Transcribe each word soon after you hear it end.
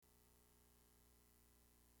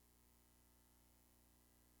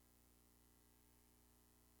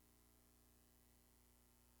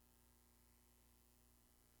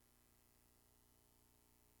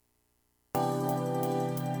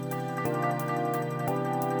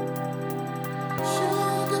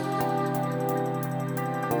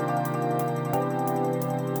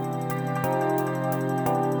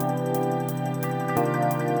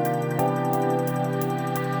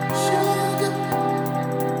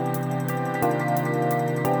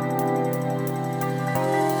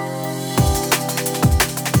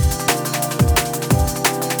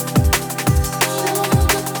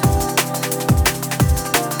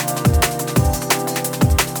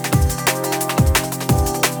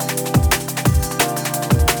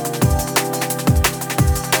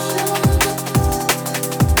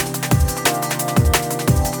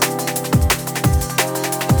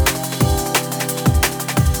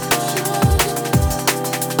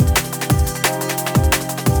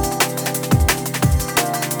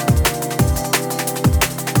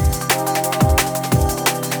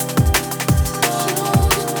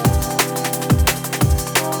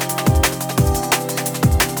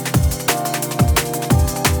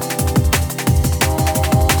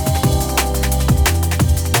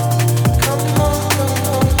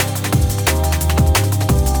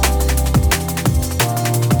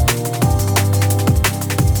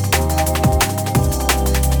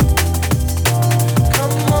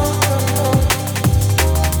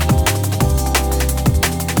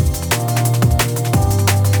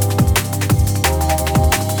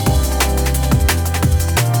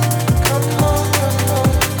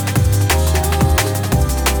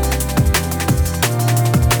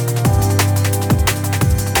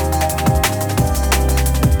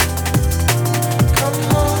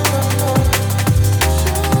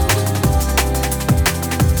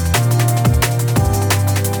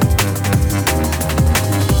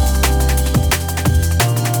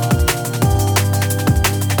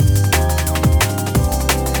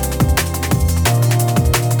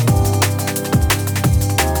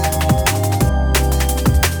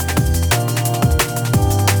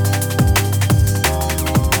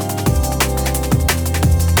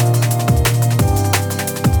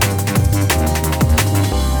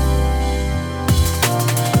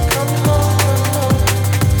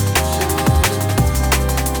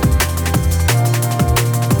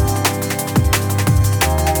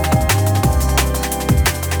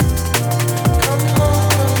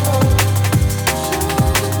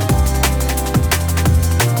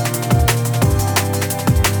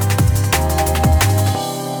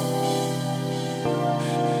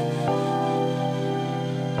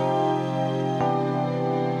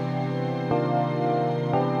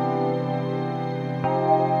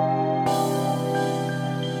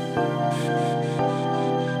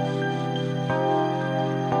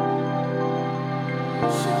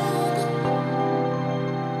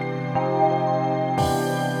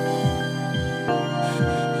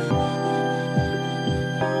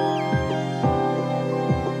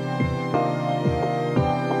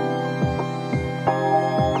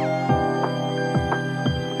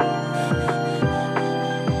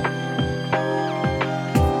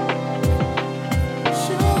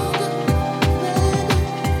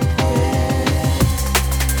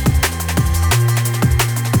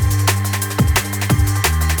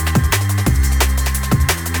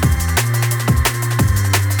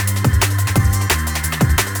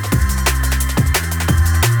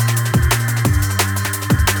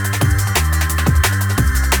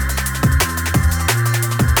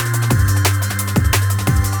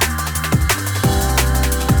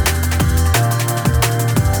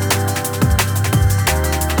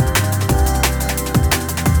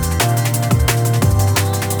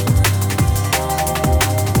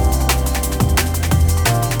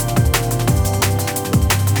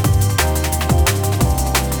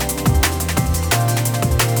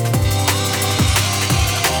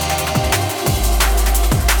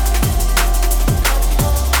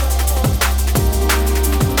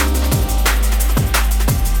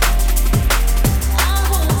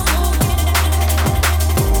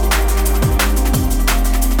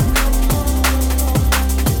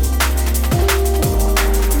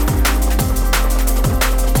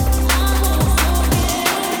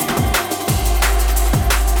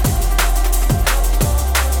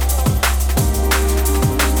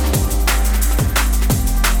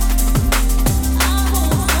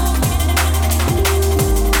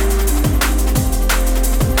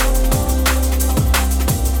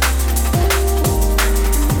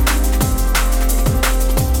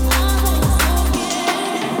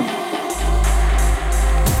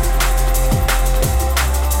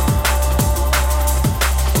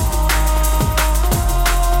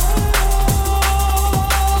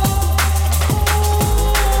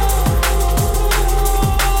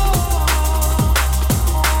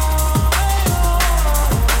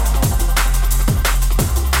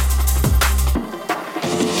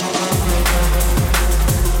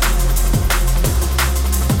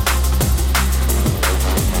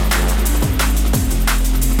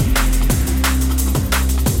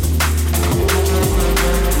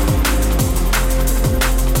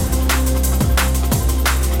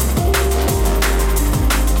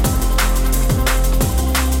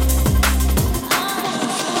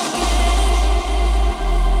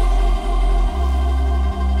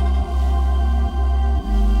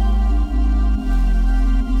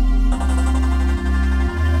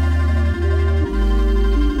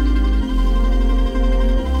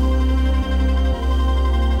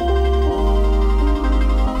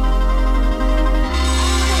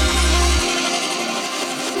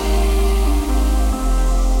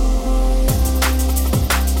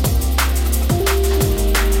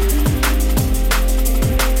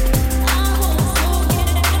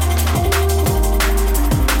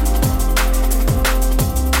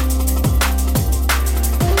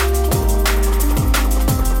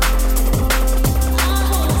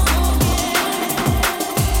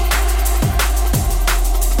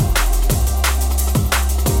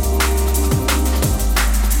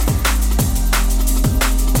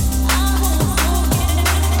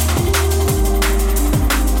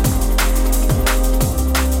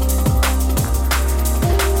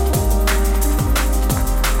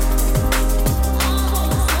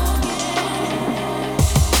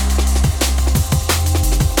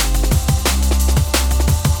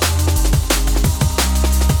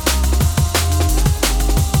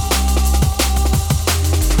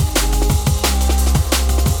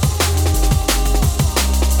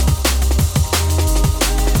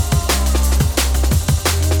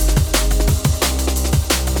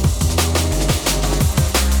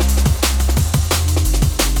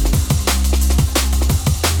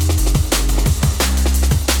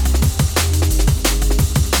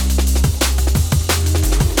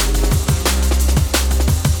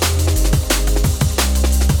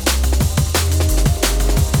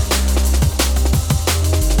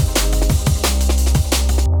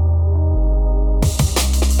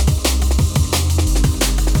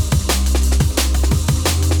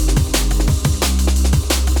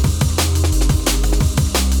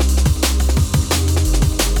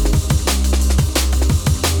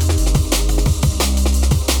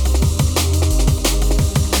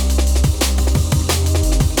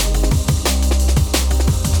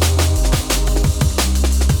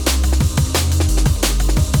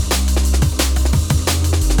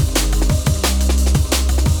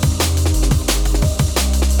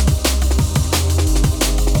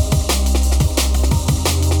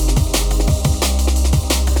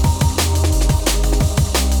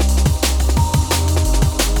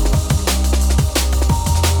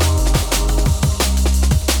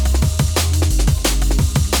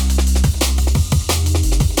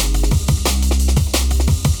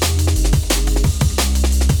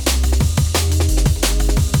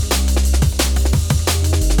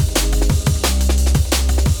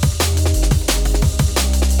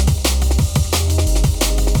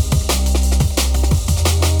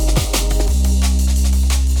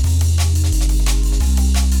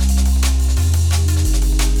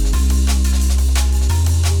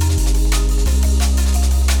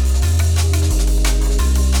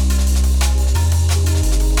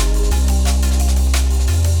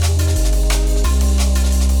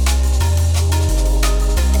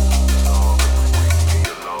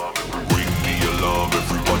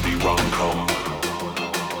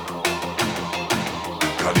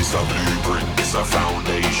It's a blueprint, it's a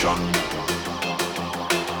foundation.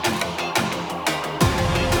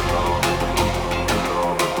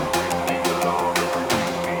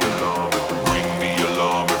 Ring the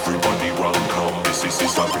alarm, everybody run, come. This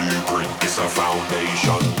is a blueprint, it's a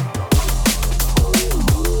foundation.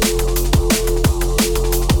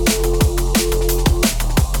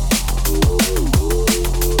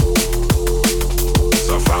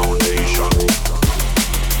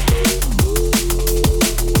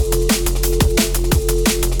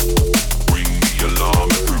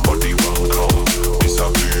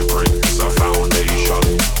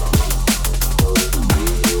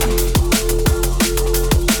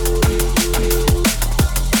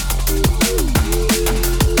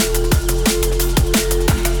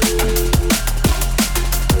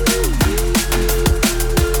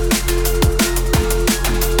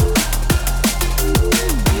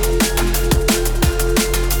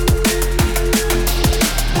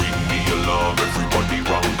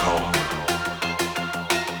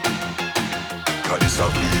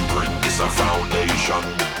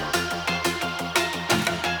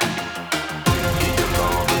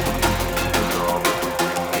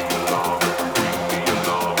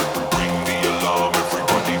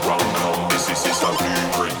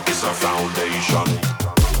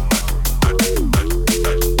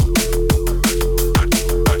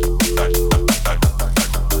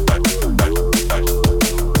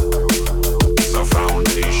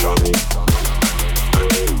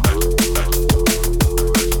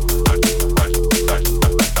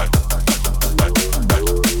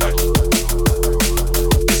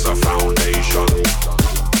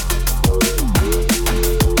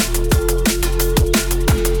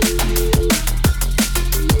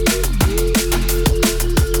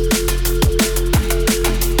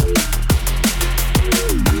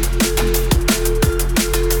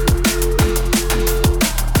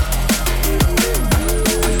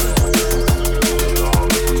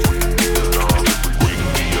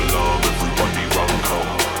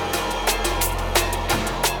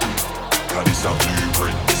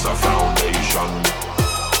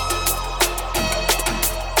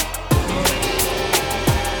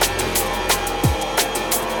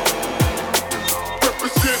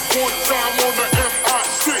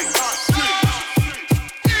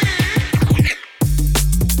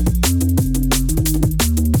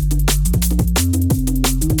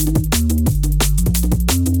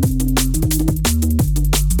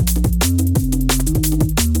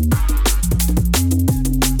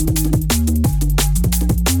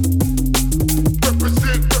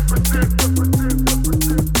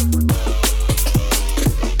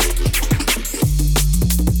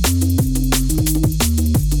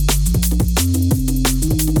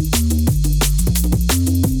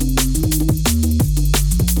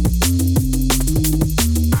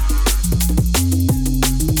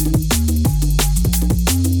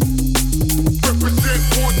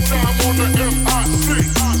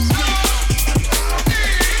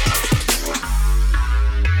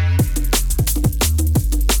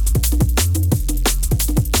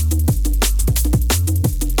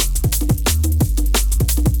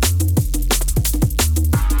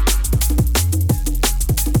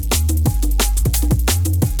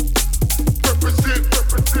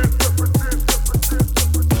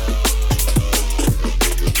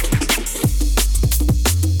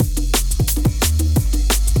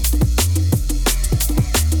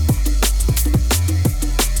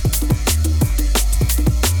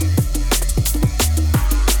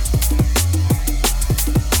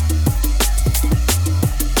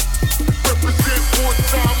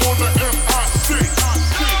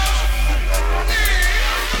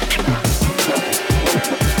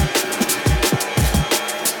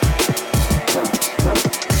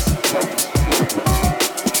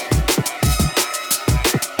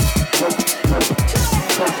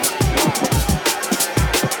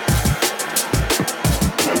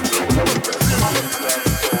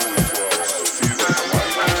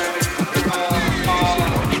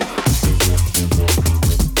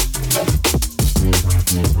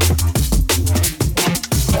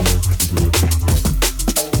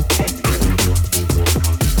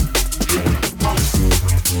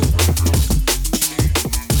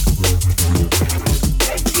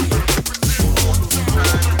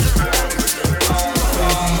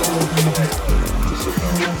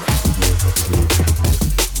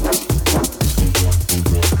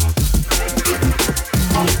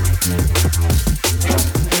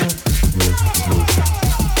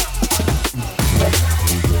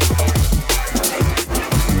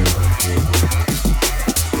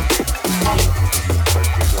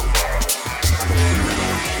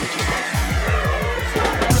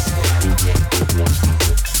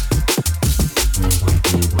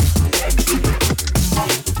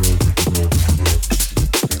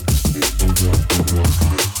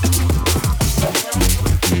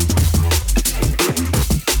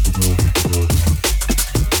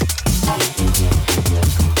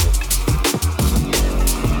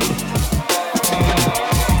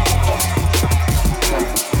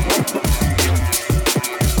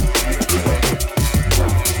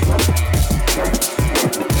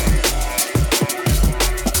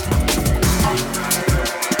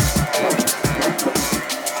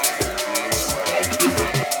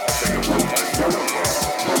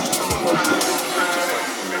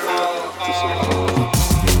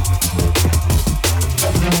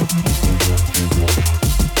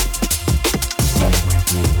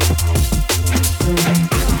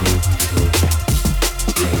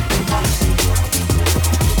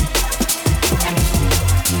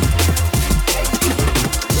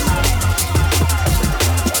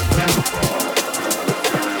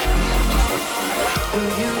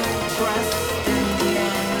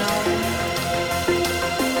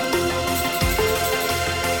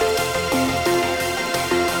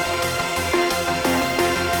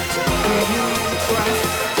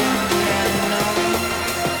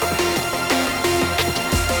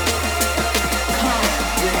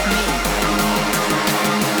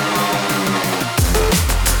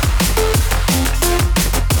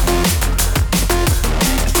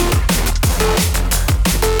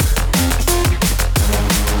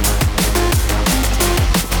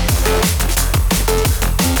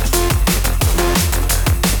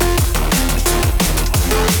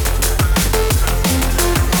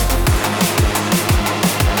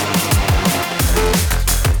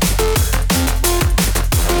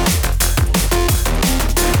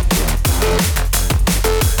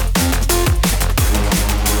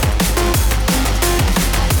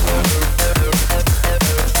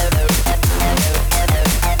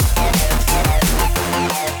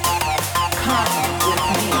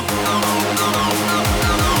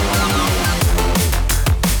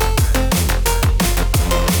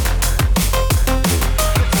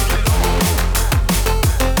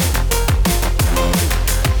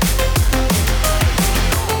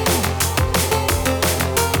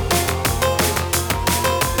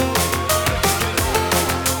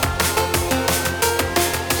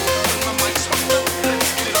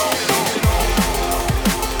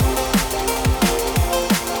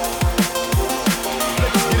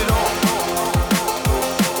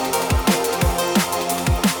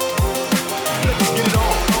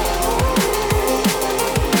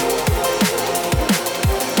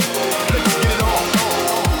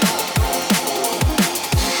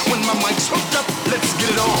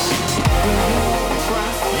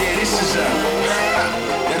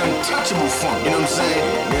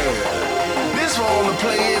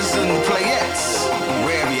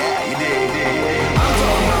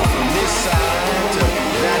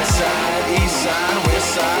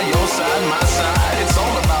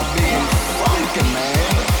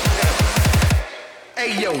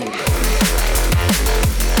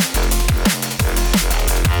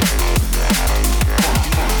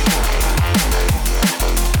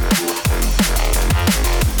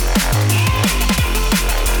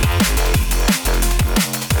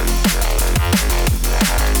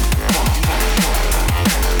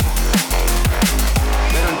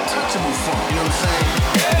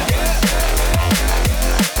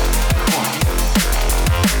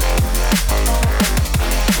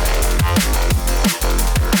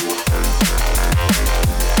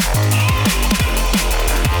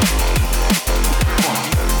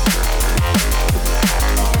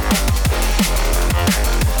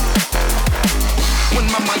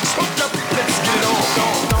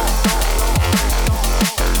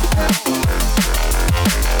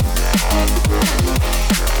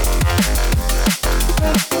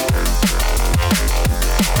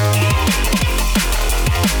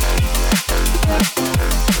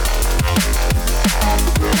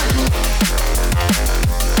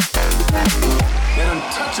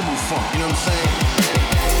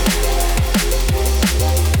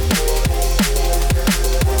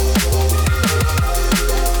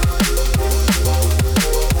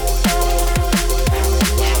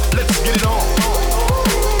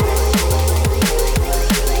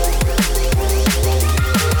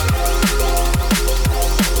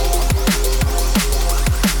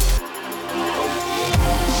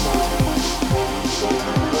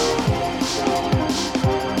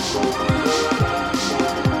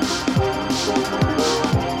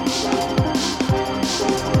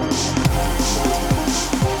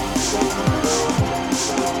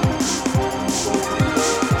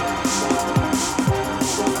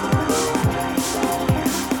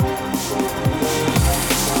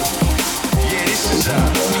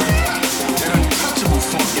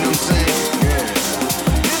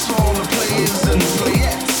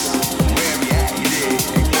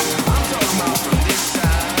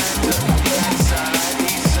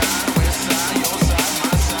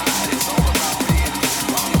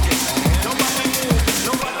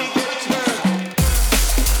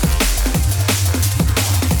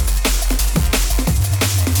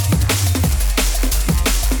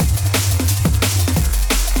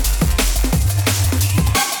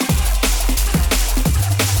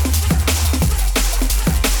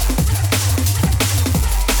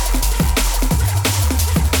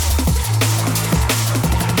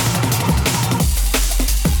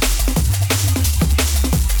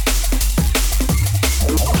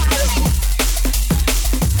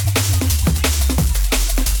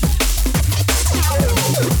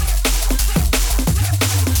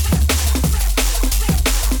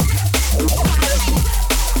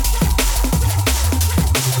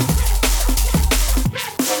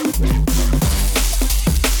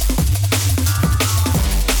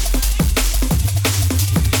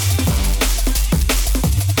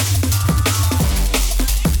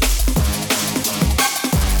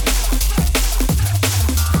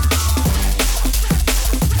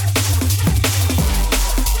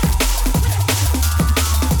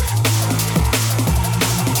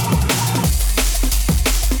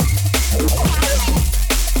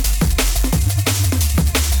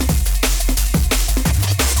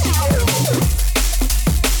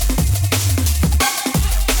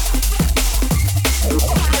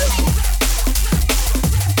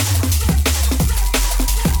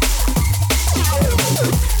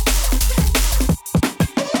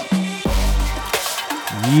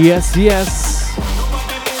 Yes, yes.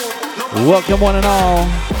 Welcome one and all.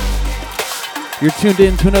 You're tuned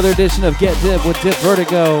in to another edition of Get Dip with Dip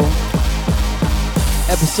Vertigo,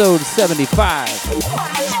 episode 75.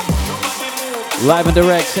 Live and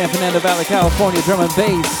direct, San Fernando Valley, California, drum and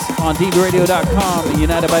bass on dbradio.com and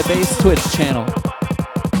United by Bass Twitch channel.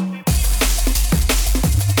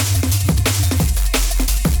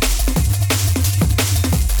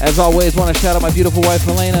 As always, want to shout out my beautiful wife,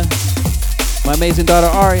 Helena, my amazing daughter,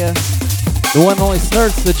 Aria, the one and only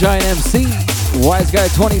Snurts, the giant MC, Wise Guy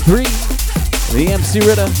 23, the MC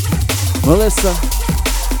Ritta, Melissa,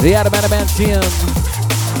 the Adamantium,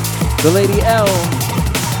 the Lady L,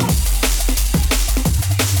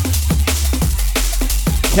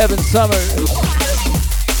 Kevin Summers,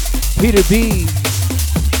 Peter B,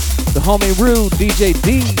 the homie Rude, DJ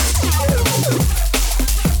D,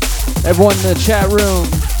 everyone in the chat room,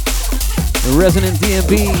 the resident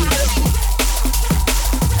DMB,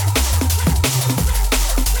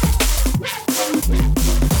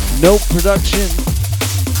 Nope Production,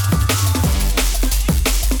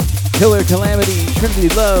 Killer Calamity, Trinity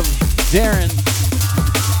Love, Darren.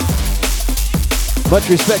 Much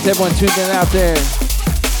respect to everyone tuned in out there.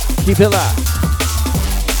 Keep it locked.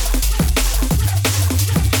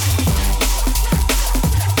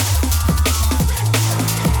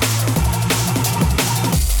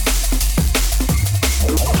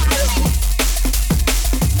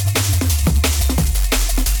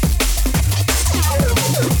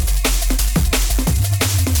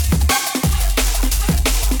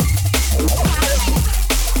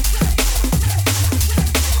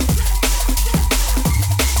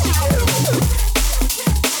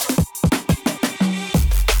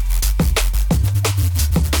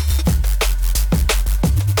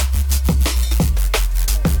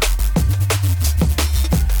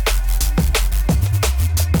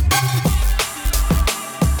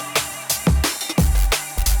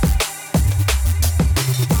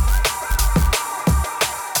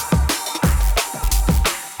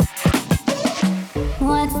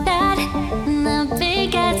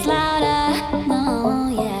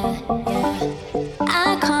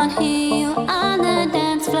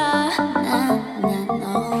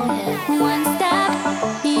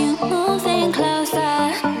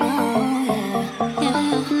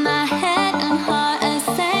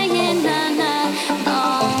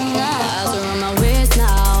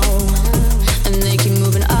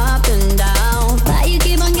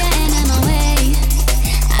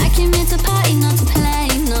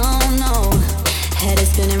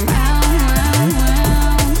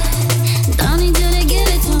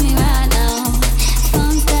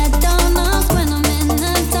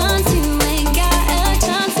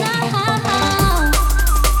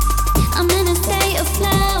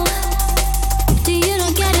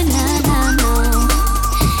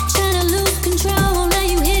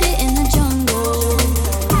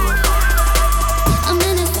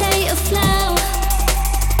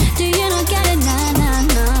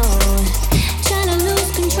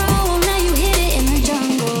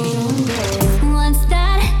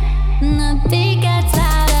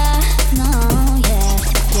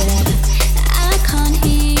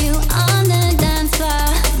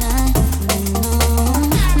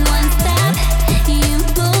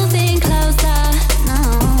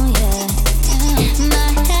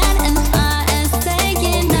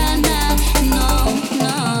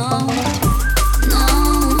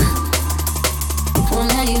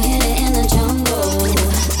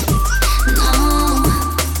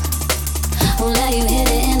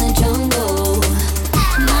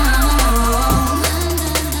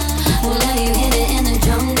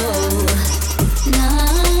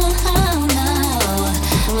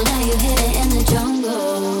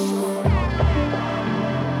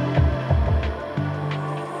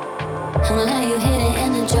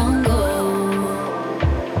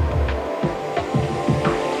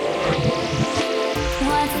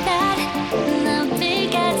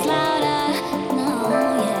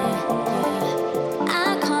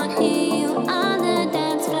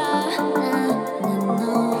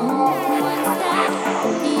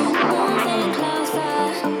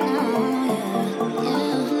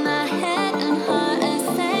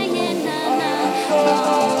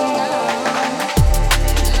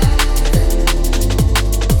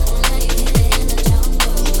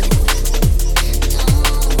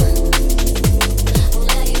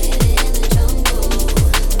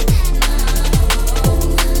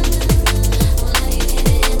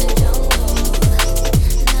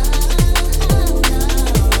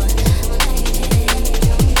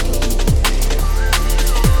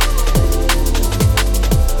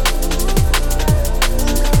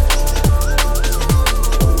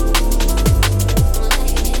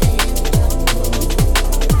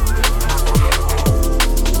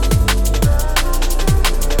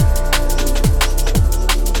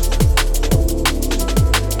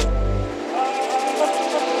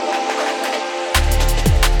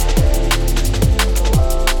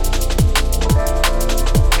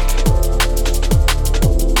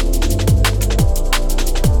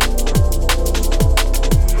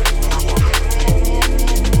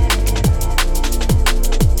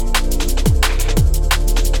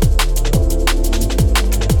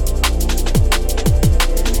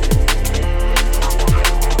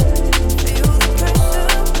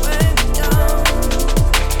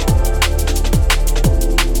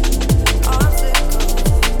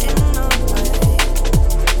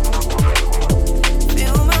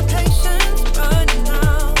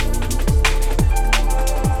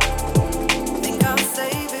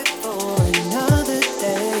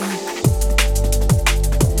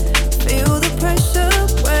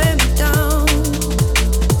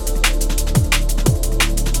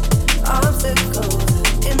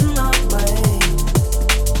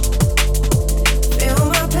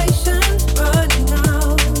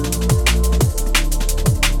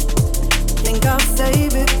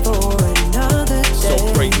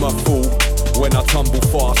 tumble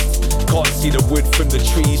fast. Can't see the wood from the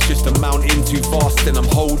trees, just a mountain too vast, and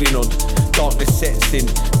I'm holding on. Darkness sets in,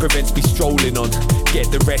 prevents me strolling on.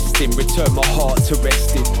 Get the rest in, return my heart to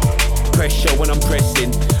resting. Pressure when I'm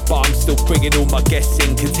pressing, but I'm still bringing all my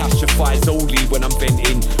guessing. Catastrophize only when I'm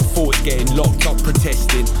venting. Thoughts getting locked up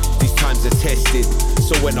protesting. These times are tested,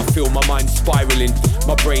 so when I feel my mind spiraling,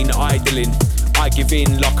 my brain idling, I give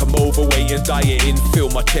in like I'm overweight and dieting. Feel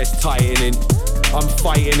my chest tightening, I'm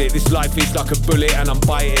fighting it. This life is like a bullet and I'm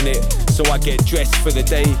biting it. So I get dressed for the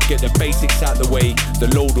day, get the basics out the way, the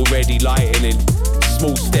load already lightening.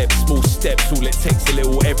 Small steps, all it takes a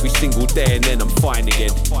little every single day, and then I'm fine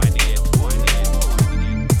again.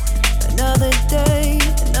 Another day,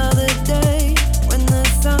 when the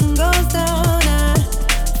sun goes down, I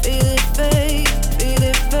feel it fade,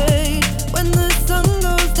 when the sun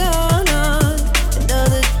goes down.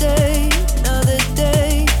 Another day,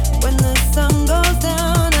 when the sun goes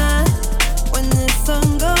down, when the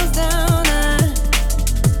sun goes down,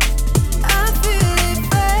 I feel it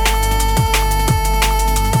fade.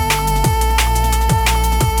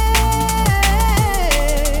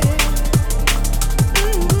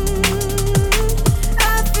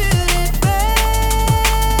 I feel it fade.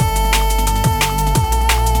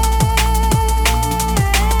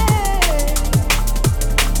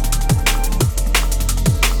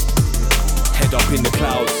 Head up in the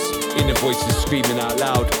clouds, inner voices screaming out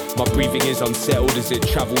loud. My breathing is unsettled as it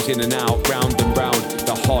travels in and out, round and round,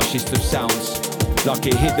 the harshest of sounds. Like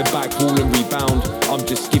it hit the back wall and rebound, I'm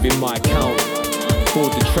just giving my account.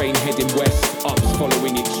 Board the train heading west, ups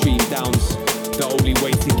following extreme downs. The only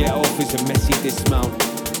way to get off is a messy dismount.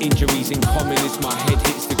 Injuries in common as my head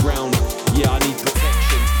hits the ground. Yeah, I need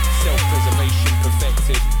protection, self-preservation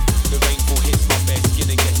perfected. The rainfall hits my bare skin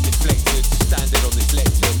and gets deflected. Standing on this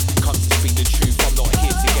lectern, come to speak the truth, I'm not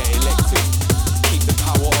here to get elected. Keep the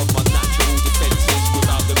power of my natural defences,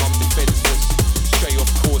 without them I'm defenceless. Stray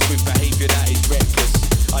off course with behaviour that is reckless.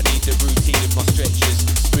 I need the routine of my stretches,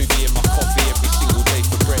 smoothie in my coffee every single day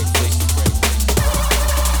for breakfast.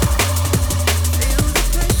 Feel the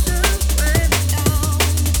pressure when down.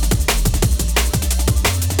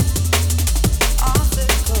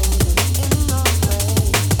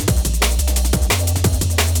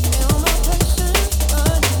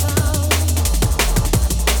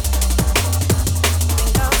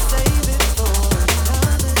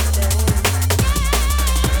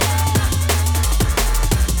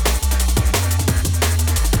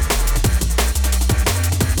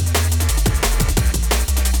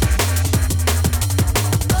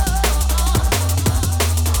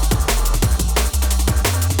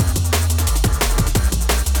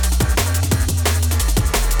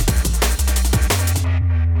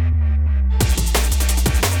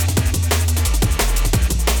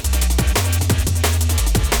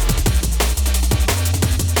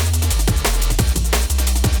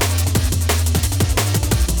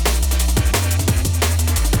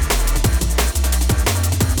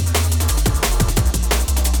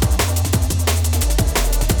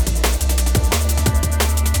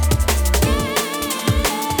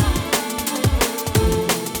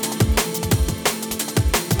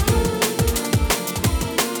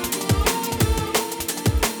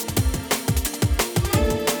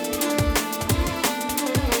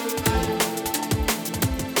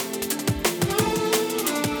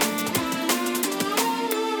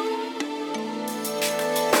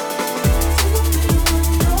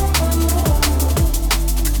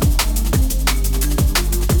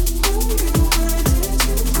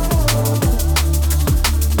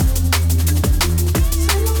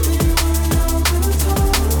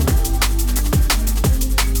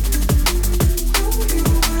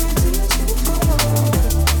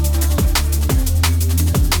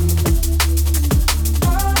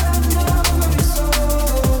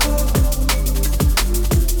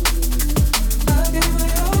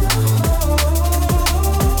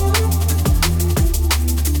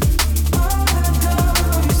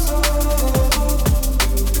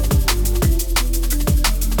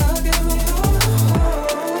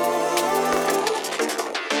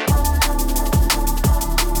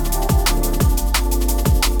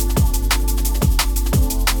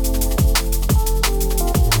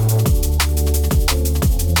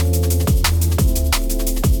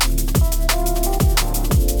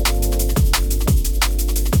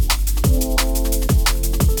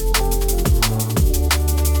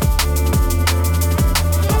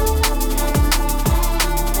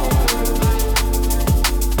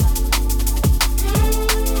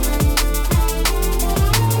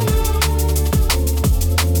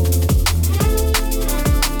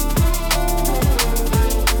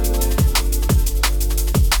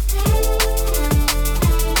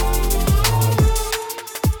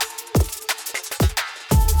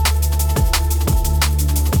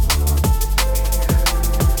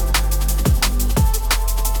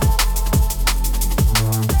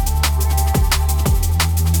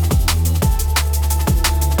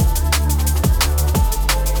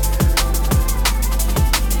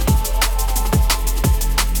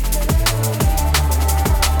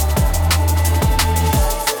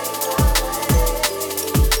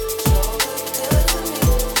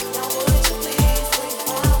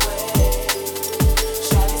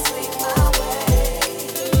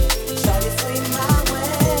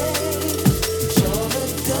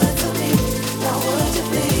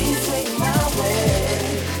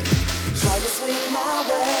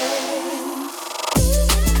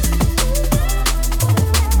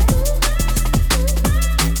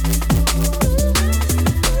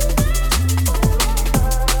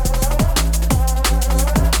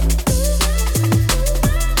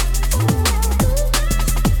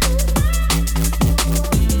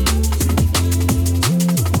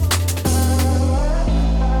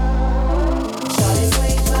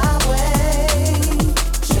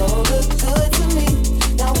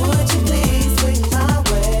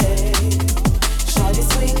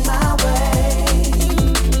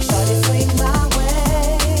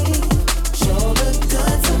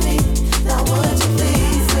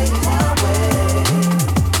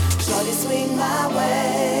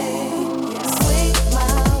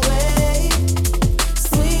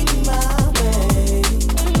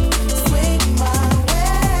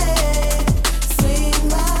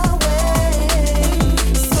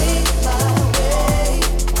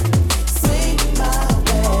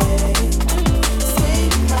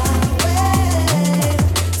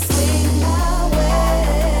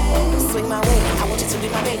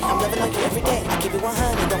 loving on you every day. I keep it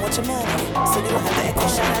 100, don't want your money, so you don't have to echo.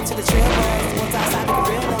 Shout out to the trail boys, ones outside looking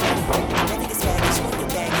real low. I don't think it's bad, get you in your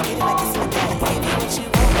bag, get it like it's my dad. Give you what you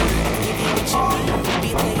want, give you what you need. Be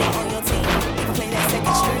a player on your team, you can play that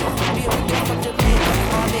second string. Be a weekend from Jamaica,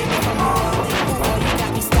 all day from New Orleans. Boy, you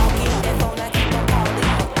got me stalking, that phone I keep on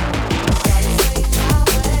calling. Shawty swing my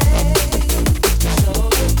way, so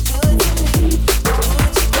good to me. Do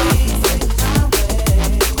what you please, swing my way.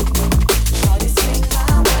 Shawty swing my way, shawty swing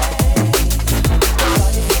my way. So good to me, do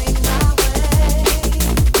what you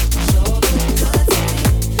please, swing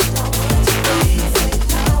my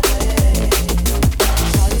way.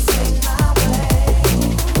 Shawty swing my way.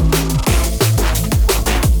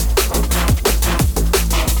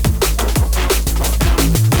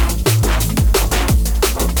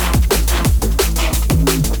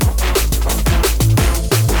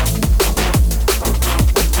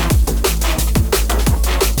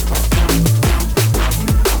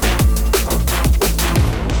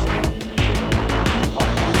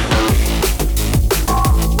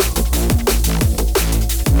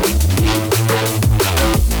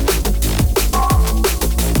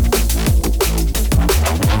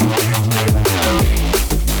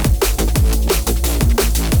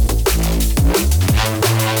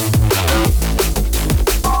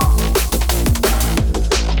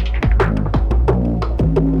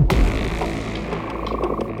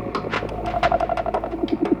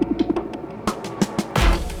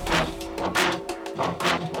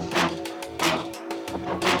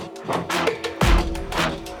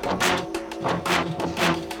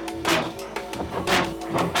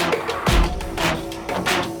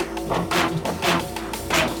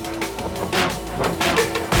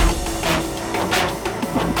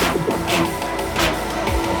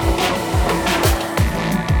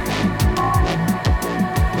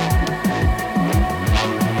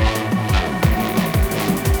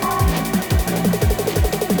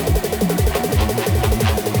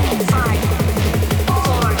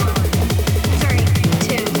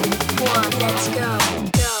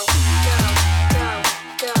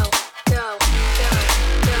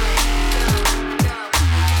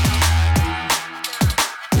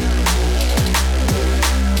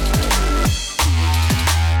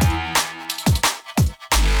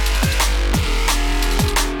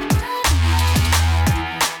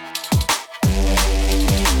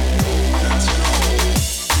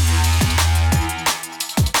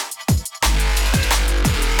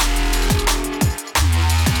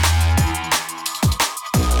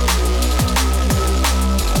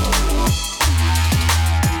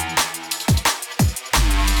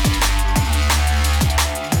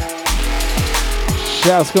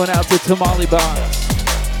 Shouts going out to Tamale Box.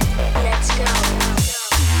 Let's go.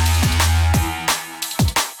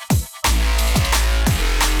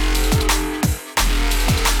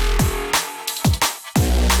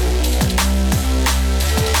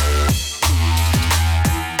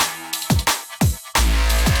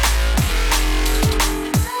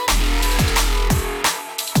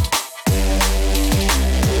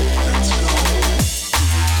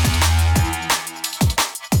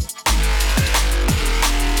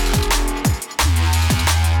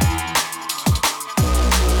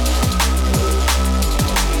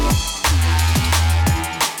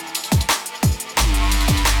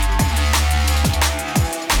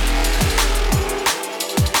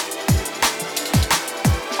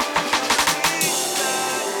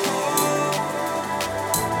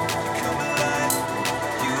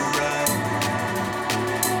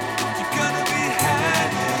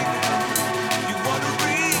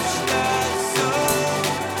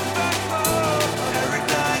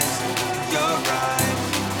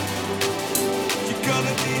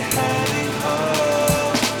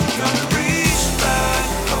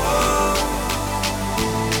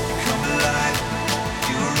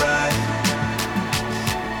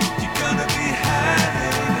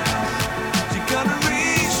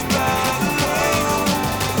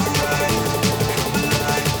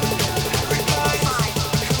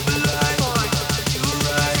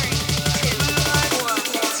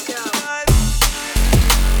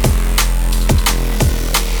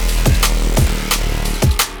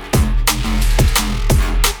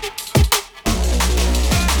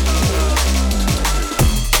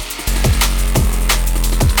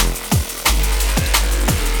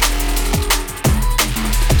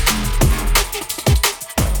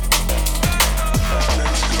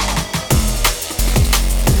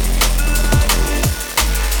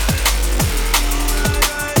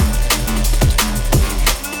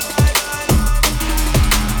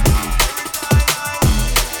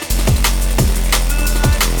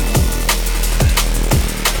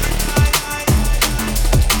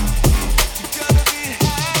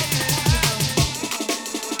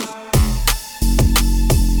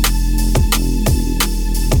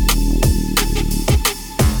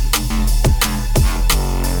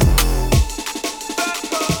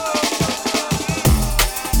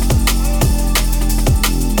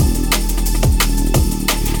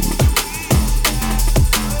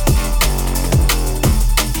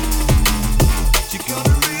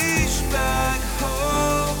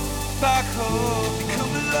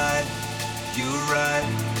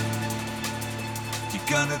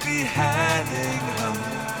 gonna be heading home.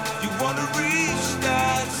 You wanna reach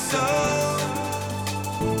that soul.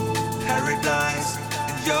 Paradise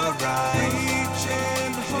in your eyes.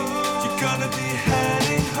 Reaching home. You're gonna be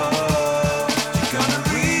heading home. You're gonna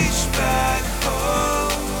reach back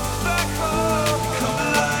home. Back home. Come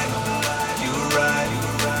alive. You're right.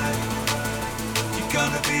 You're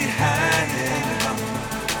gonna be heading home.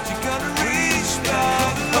 You're gonna reach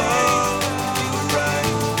back home. You're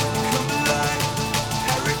right. Come alive.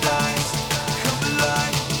 Paradise. Come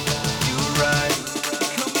alive. You're right.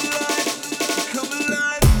 Come alive. Come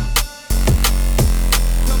alive.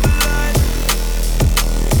 Come alive.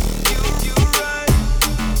 You're right.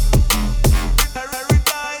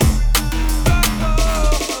 Paradise. Back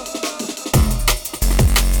home.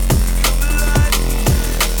 Come alive.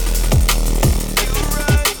 You're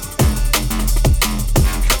right.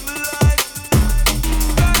 Come alive.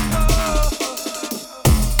 Back home.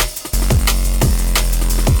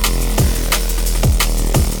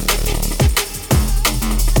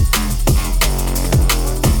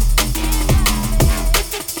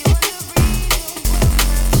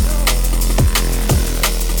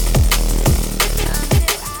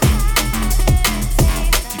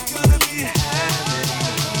 You're gonna be heading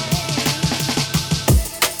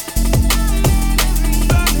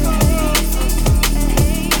back home.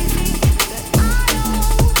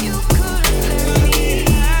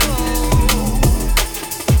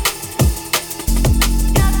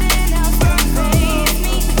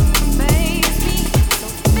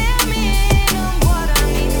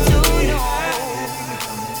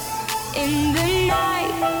 In the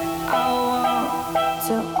night, I want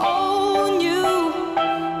to own you.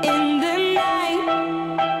 In the night,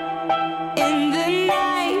 in the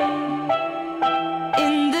night,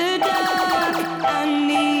 in the dark, I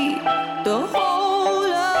need the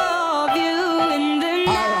whole of you. In the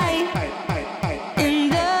night, in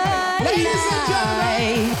the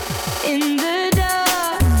night, in the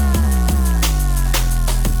dark.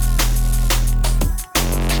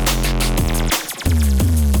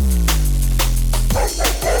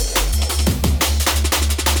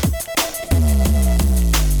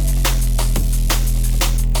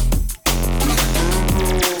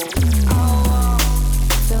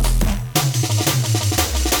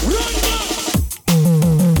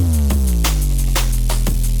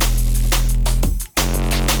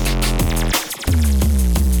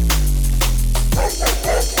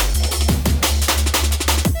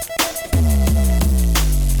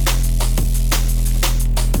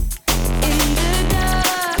 In the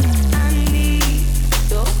dark, I need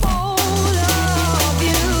the whole of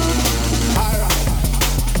you.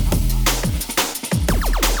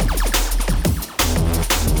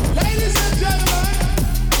 Ladies and gentlemen.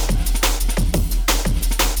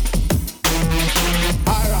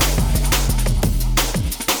 All right.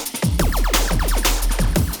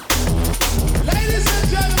 Ladies and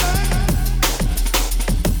gentlemen.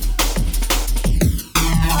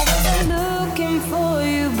 I've been looking for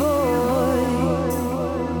you, boy.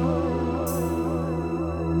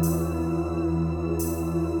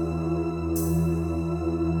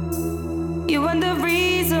 You are the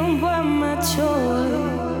reason why my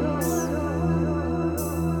choice.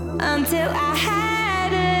 Until I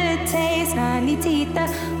had a taste, I need to eat the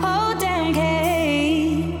whole damn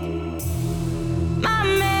cake. My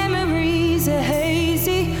memories are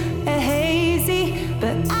hazy,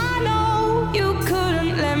 but I know you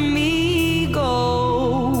couldn't let me go.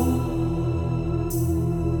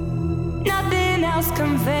 Nothing else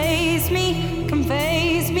can faze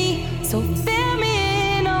me, so fill me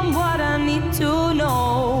in on what I need to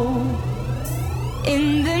know.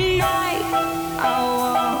 In the night, I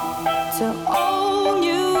want to own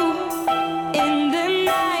you. In the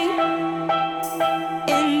night,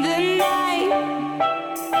 in the night,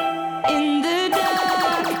 in the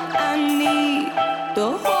dark, I need the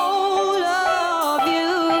whole of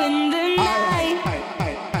you. In the night,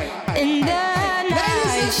 in the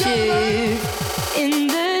night shift, in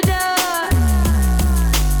the dark.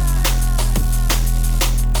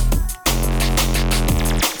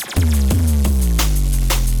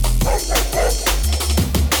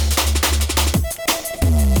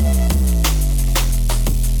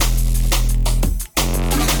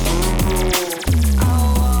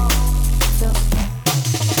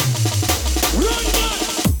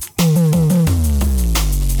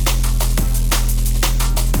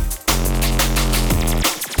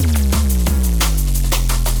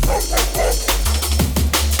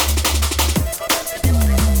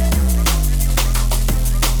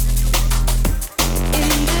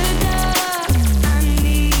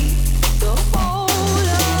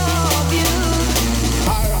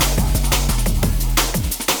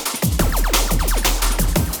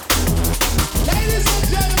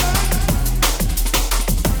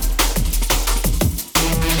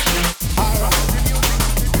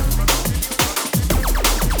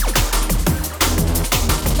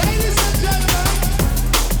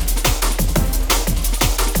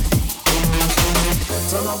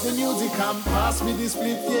 music and pass me the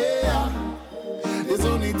split, yeah. There's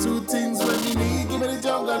only two things when you need. Give me the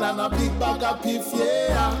jungle and a big bag of piff,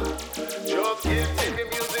 yeah. Just give me the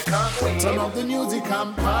music and weed. Turn up the music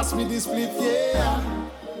and pass me the split, yeah.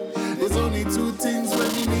 There's only two things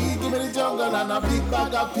when you need. Give me the jungle and a big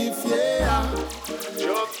bag of piff, yeah.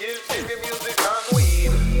 Just give me the music and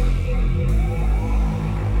weed.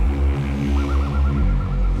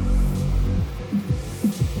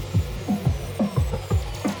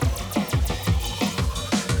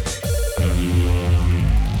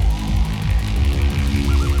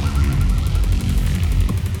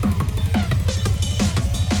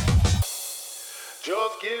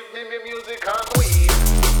 Just give me the music and weed.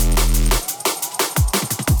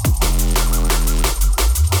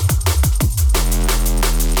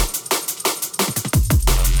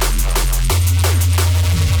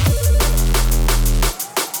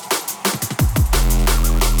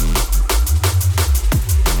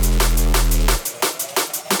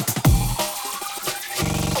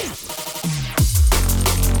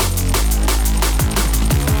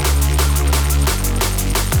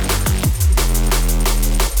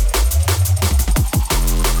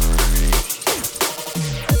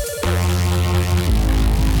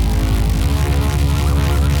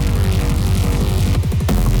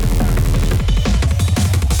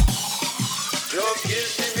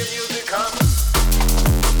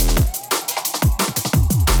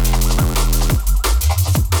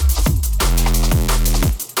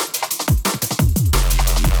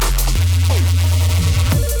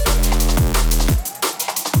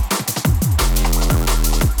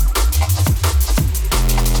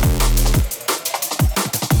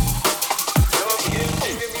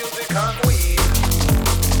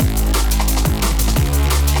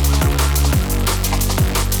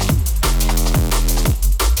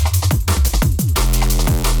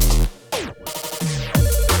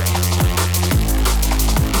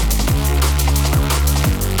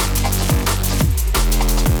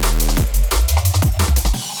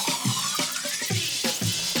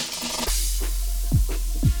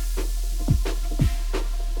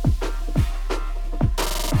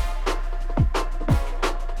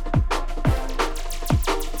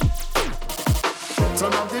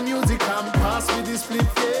 Turn up the music and pass me the split,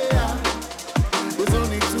 yeah. There's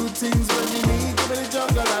only two things when you need. Give me the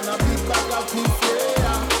jungle and a big bag of piff,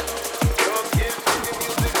 yeah. Just give me the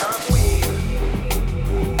music and weed.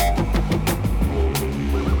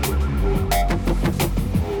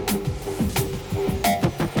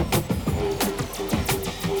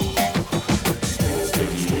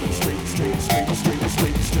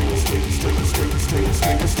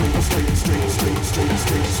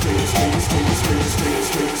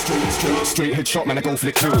 Straight headshot, man, I go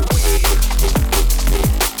flick through.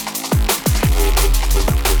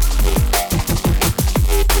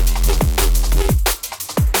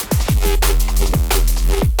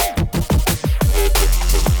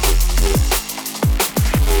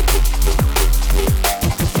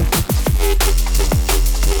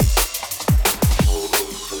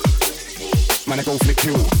 Man, I go flick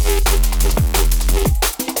through.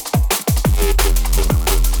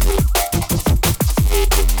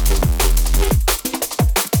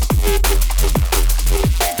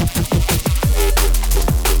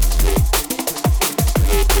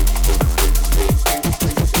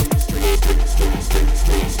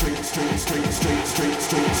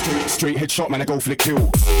 Straight headshot, man, I go flick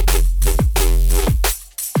kill.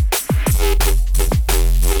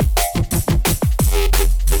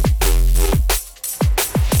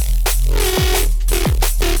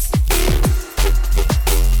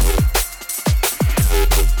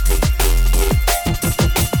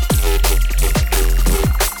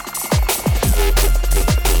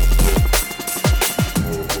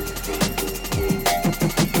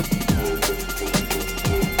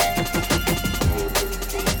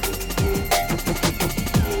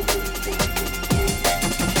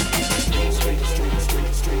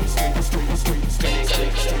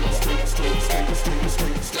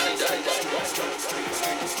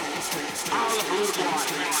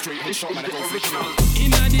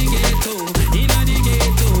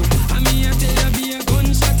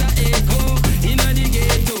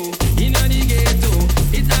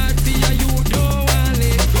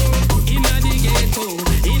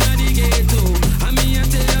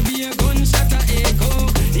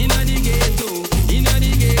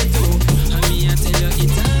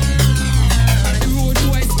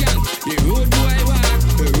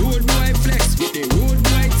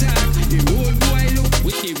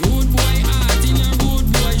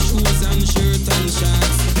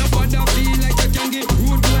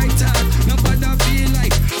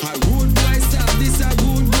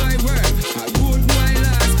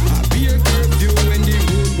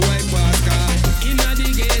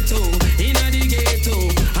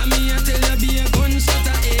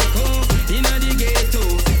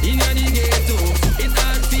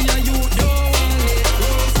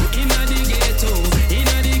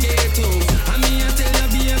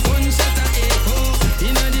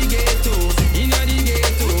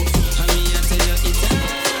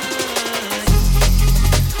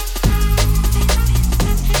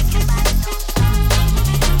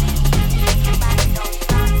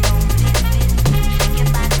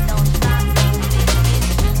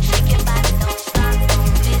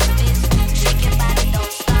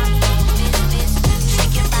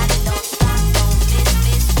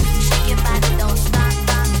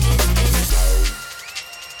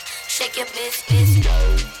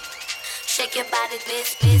 Shake your body,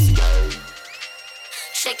 miss, miss.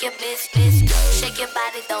 Shake your miss, miss. Shake your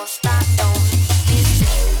body, don't stop, don't miss.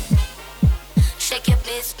 Shake your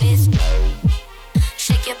miss, miss.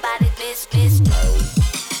 Shake your body, miss, miss.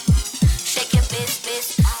 Shake your miss,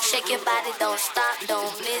 miss. Shake your body, don't stop,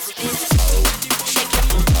 don't miss, miss. Shake your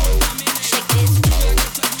shake this.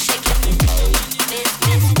 Shake your miss,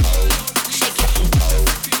 miss.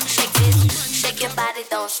 Shake this. Shake your body,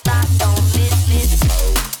 don't stop, don't miss, miss.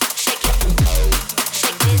 Shake it,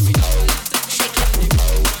 shake this. Shake your miss,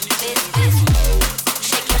 miss.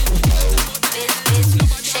 Shake it, miss, miss.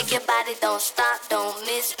 Shake your body, don't stop, don't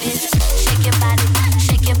miss, miss. Shake your body, miss, miss.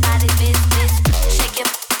 Shake your body, miss, miss. Shake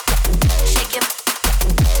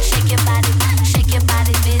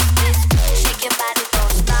your body,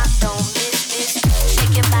 don't stop, don't miss, miss.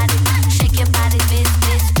 Shake your body, miss,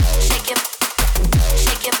 miss. Shake your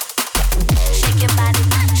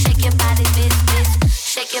body, miss, miss.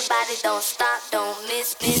 Shake your body, don't stop, don't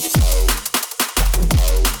miss, miss.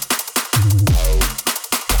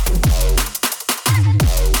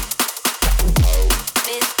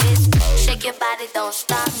 Miss, miss. Shake your body, don't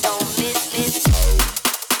stop, don't miss, miss.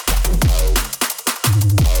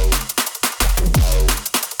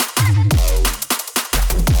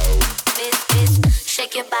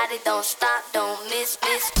 Shake your body, don't stop, don't miss,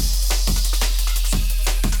 miss.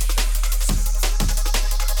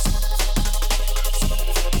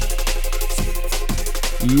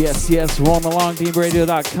 Yes, yes, rolling along,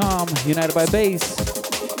 DeepRadio.com, United by Bass.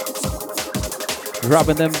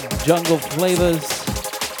 Dropping them jungle flavors,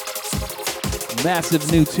 massive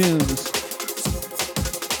new tunes.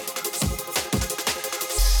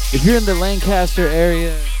 If you're in the Lancaster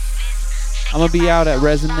area, I'm gonna be out at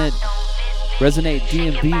Resonate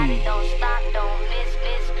DMB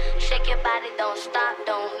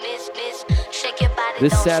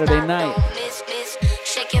this Saturday night. It's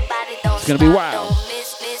gonna be wild.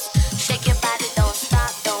 Shake your body, don't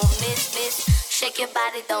stop, don't miss, miss. Shake your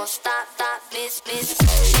body, don't stop, stop, miss, miss.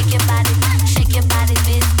 Shake your body, miss, miss. Shake your body,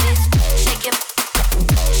 miss, miss.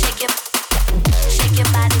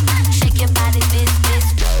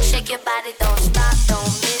 Shake your body, don't stop,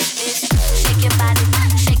 don't miss, miss. Shake your body,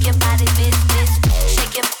 miss, miss. Shake your body, miss,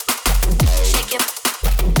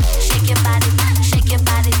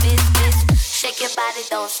 miss. Shake your body,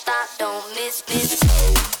 don't stop, don't miss, miss.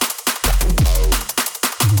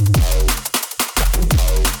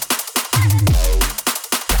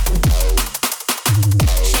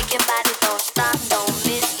 Shake your body, don't stop, don't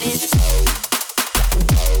miss, miss.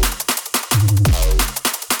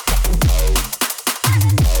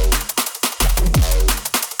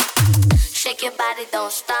 Shake your body,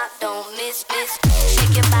 don't stop, don't miss, miss.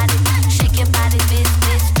 Shake your body, miss,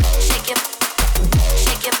 miss. Shake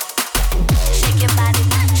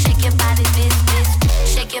your body, miss, miss.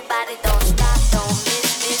 Shake your body, don't stop, don't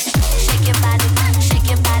miss, miss. Shake your body,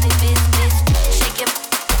 miss, miss.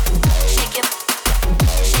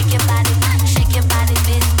 Shake your body,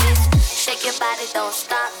 miss, miss. Shake your body, don't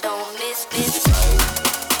stop, don't miss, miss.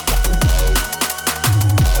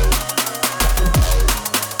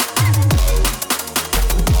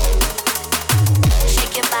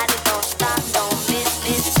 Shake your body, don't stop, don't miss,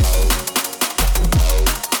 miss.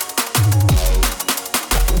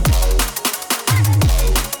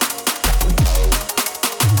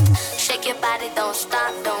 Shake your body, don't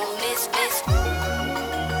stop, don't miss, miss.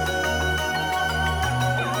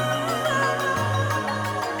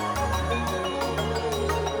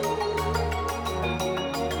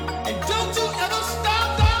 And don't you ever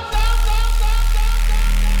stop.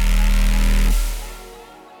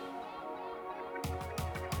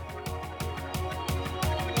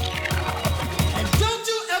 And don't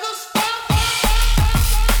you ever stop.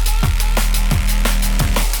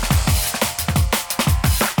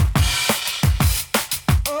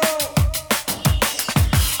 Oh.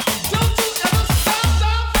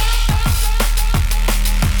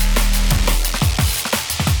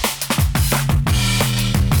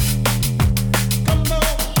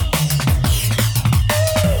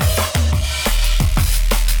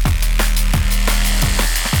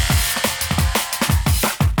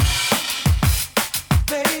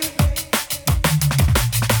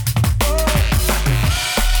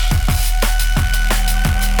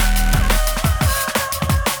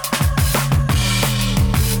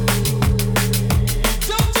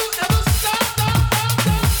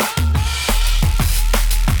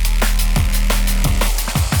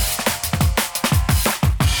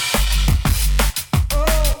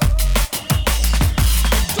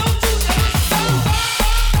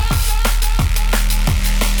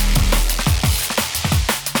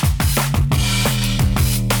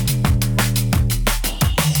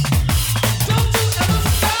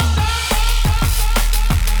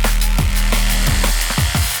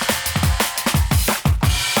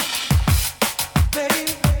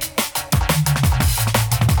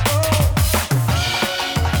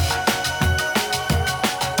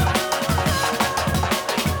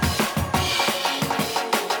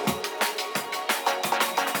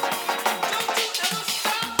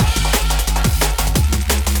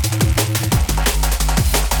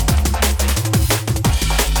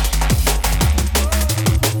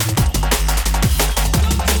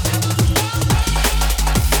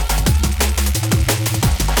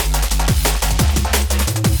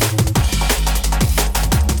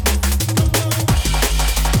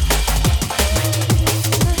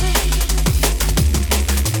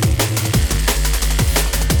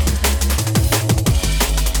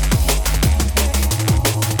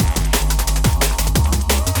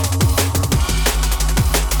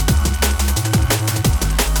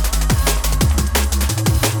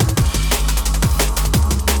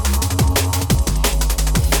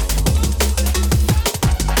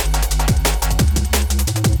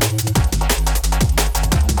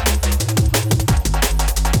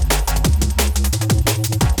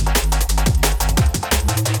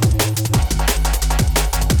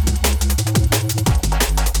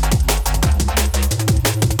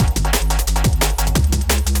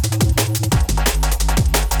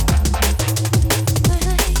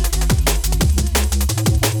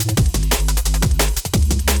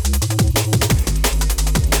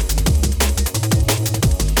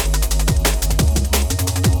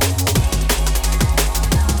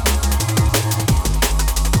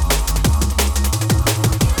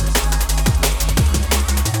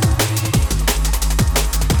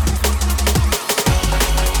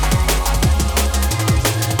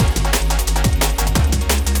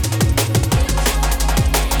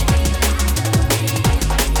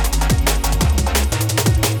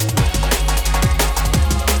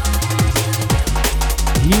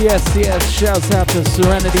 Yes, shouts out to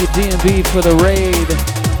Serenity DMV for the raid.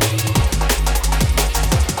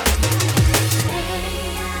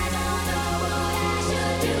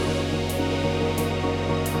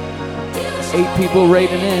 Eight people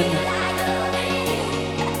raiding in.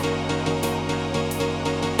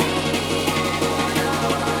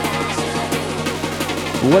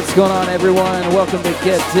 What's going on, everyone? Welcome to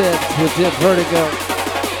Get Dipped with Dip Vertigo.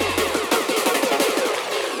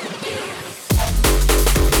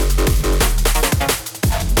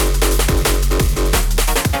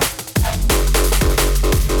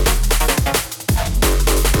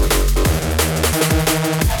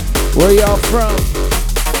 Where y'all from?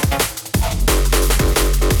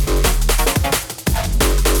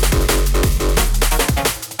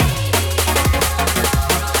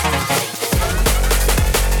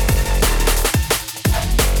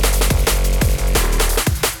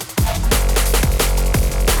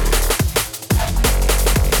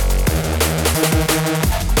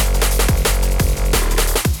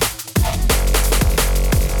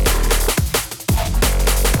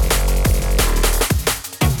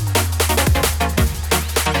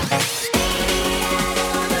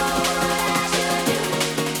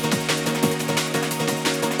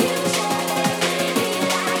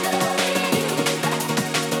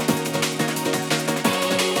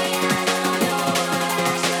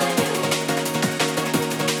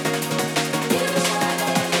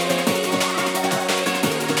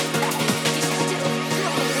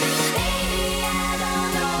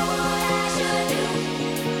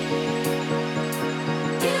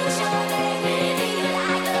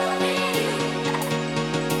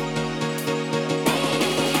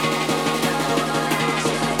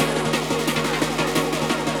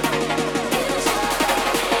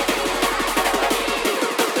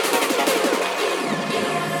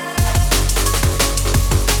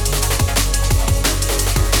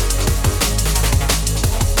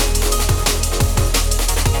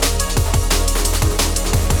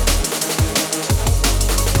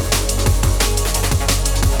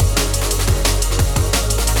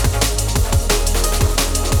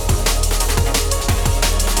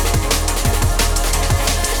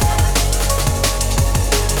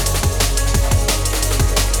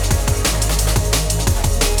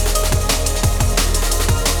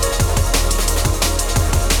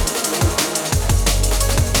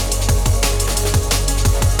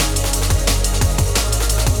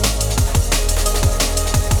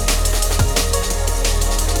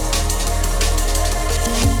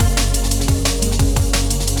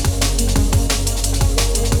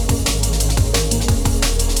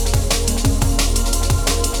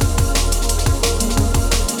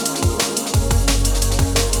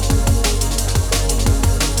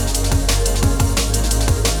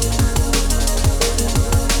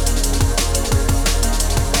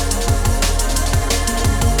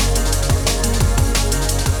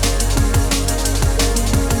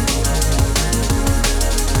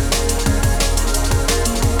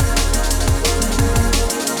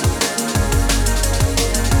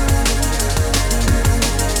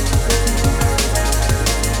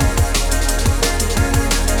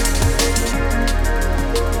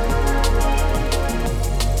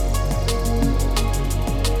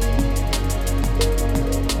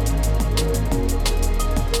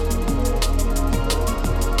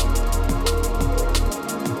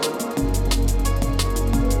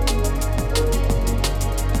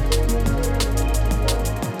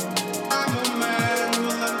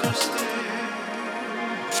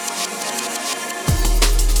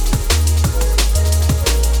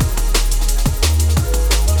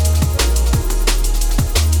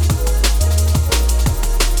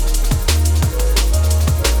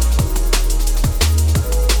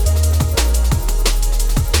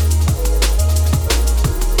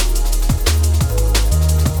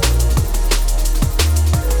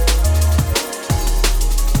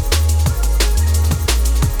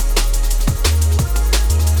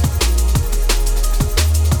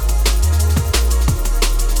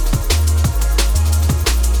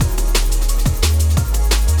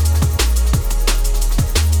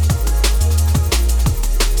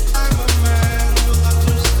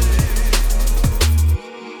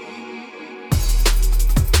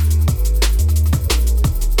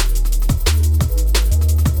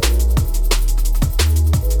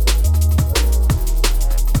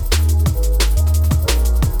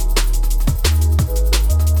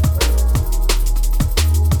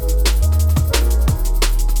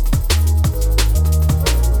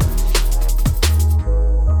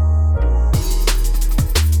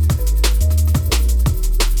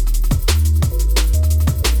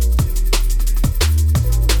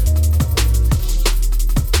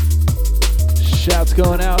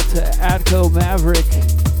 going out to Atco Maverick.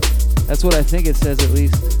 That's what I think it says, at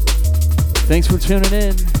least. Thanks for tuning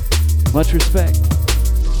in. Much respect.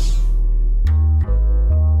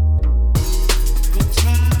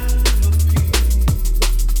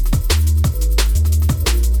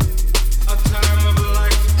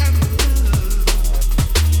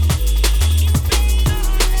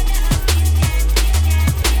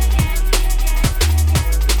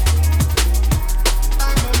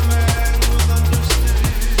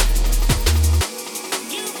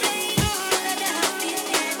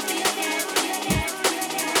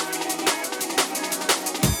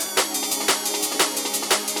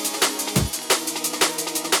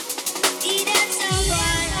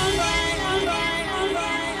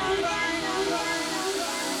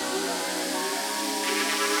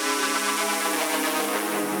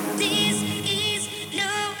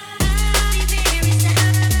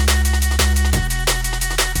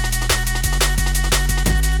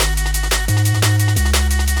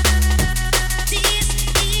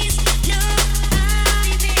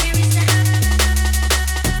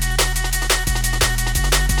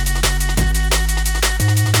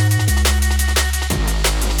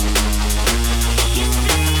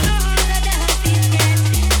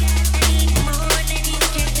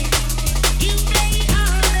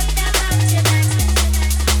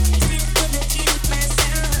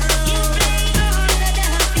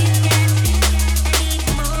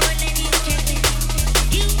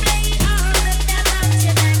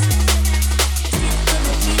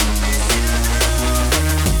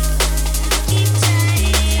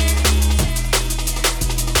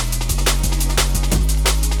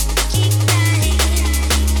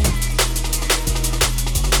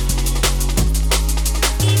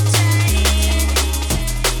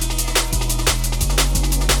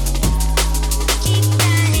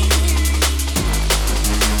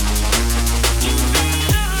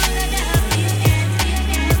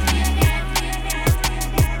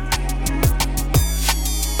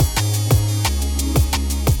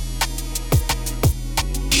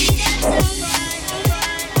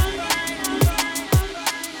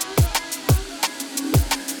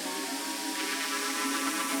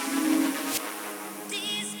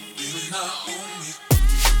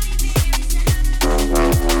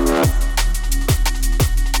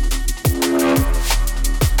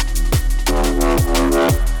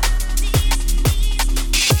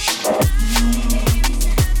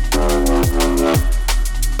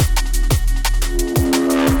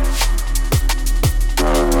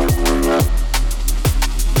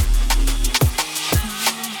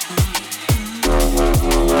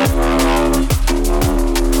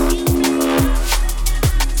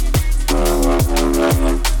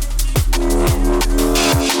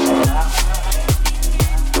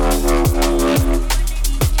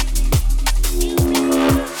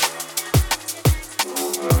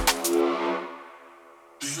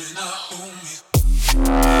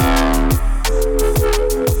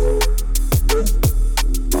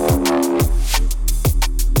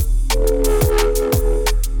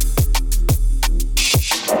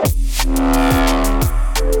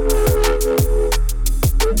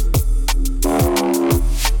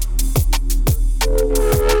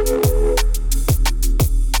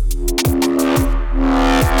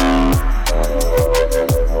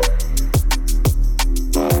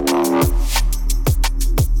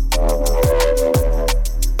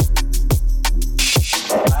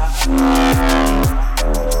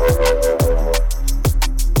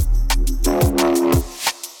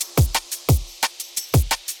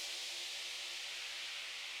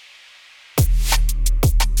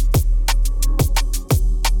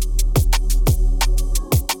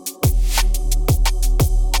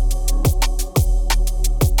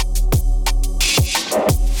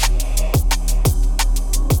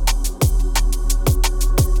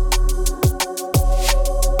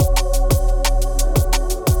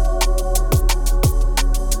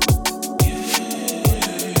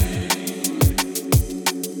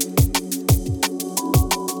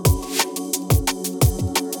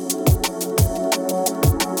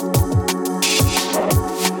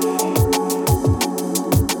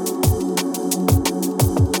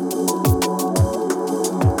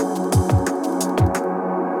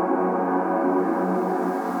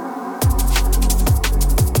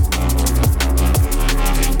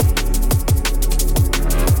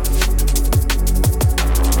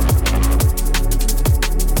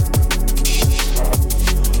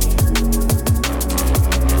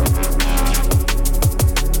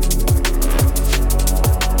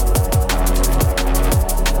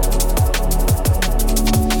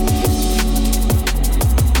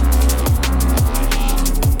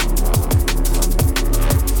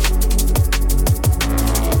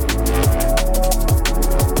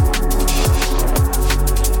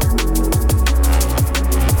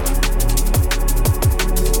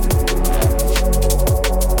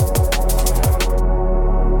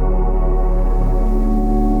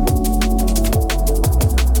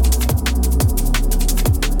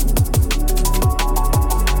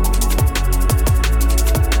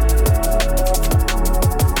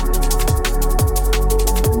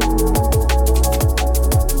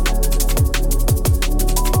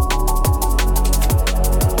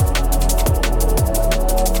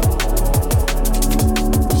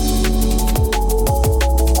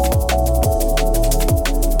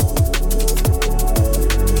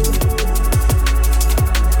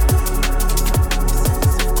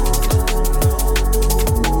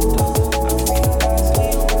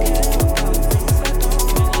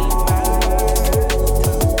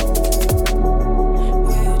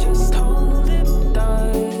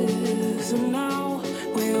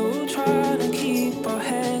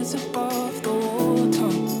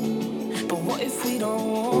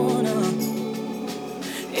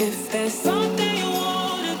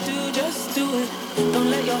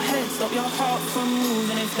 stop your heart from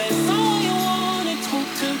moving. If there's someone you wanna talk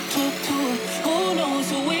to, who knows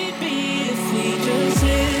who we'd be if we just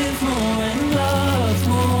live more and love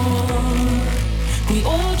more. We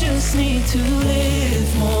all just need to live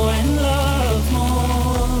more and love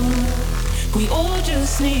more. We all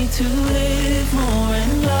just need to live more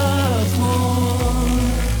and love more.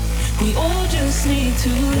 We all just need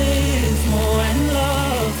to live more and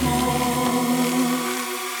love more.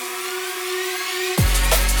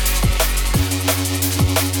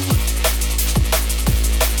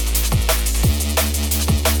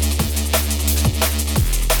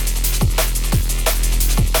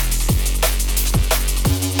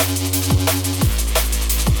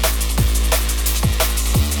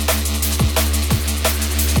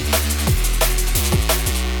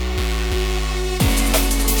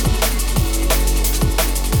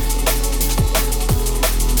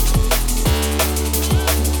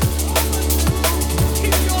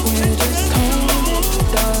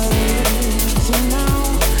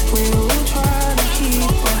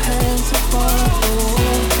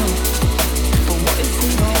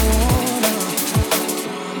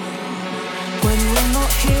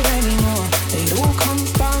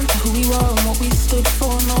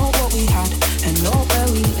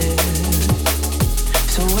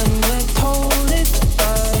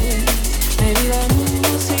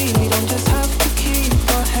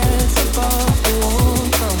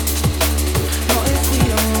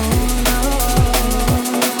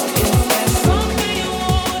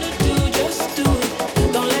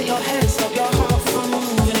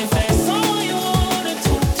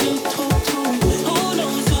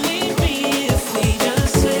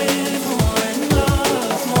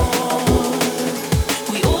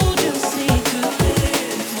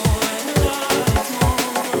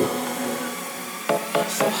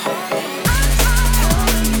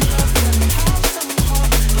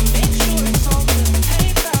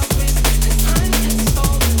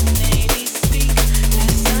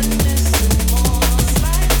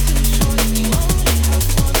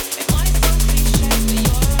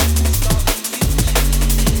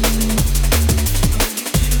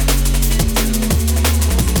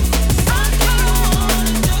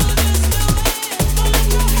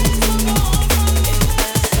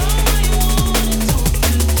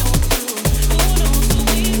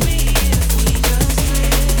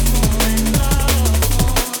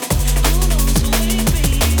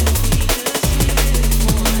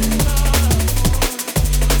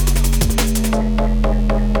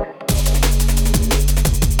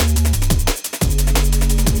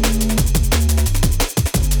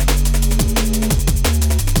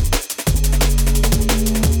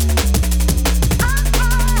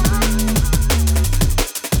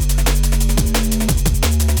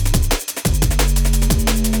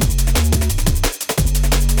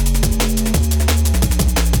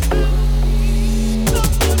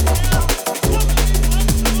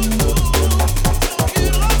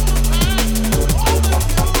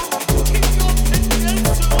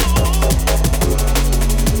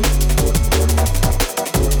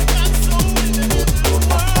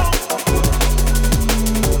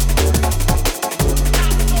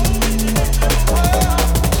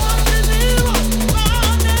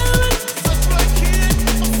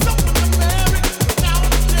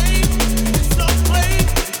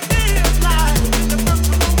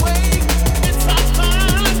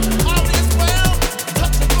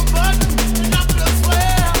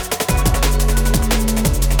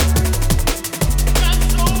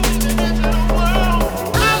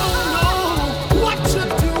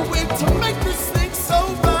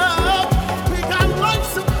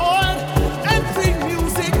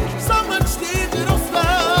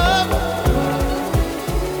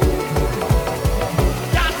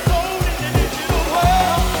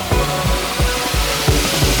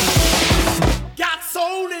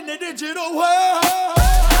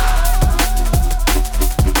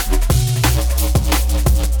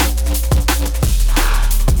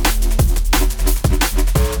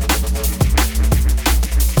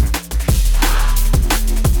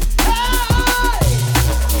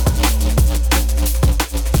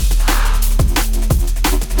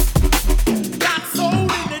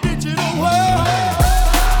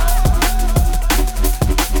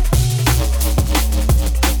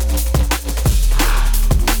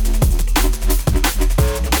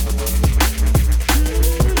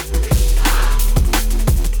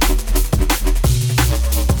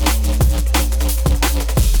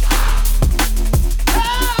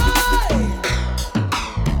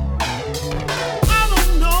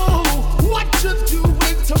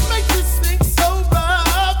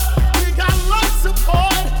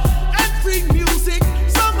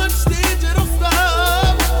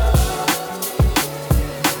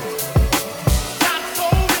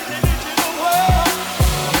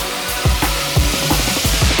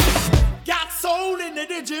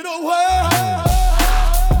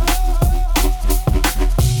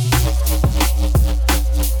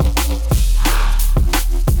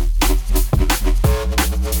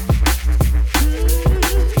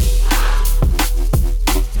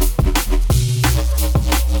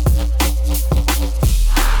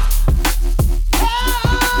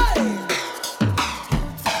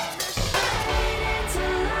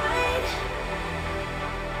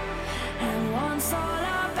 once all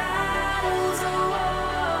our battles are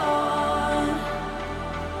won,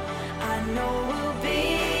 I know we'll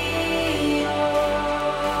be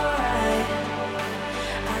alright.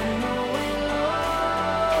 I know we'll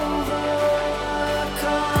overcome.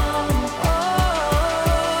 Oh,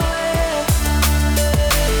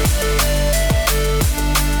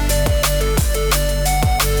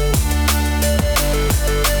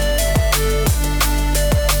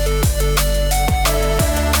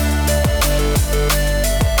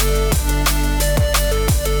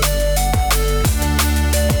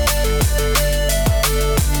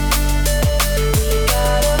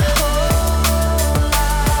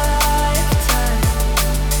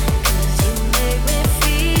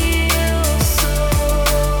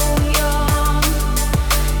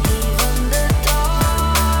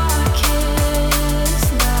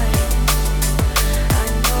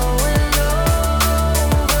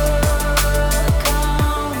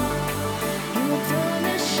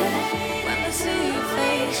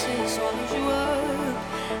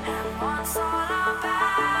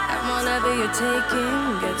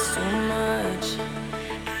 taking gets too much.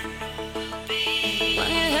 When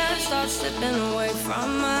your head starts slipping away from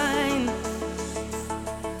mine,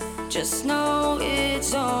 just know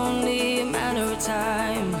it's only a matter of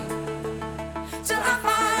time till I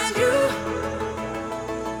find you.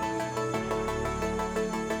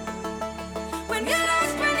 When you're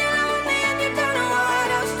lost, when you're lonely, and you don't know what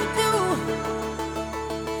else to do,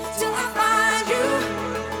 till I find you.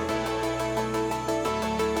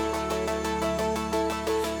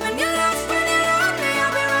 When you're lost, when you're lonely,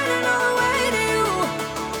 I'll be running all the way to you,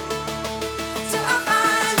 till I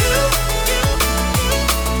find you.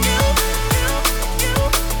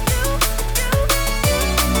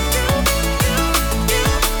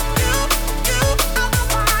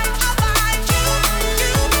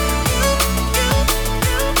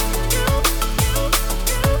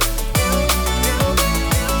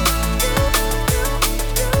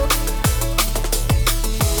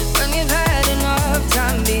 When you've had enough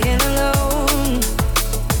time being alone,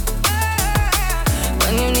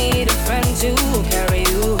 when you need a friend to carry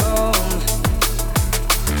you home,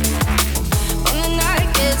 when the night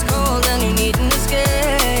gets cold and you need an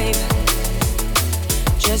escape,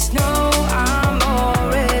 just know I'm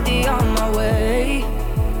already on my way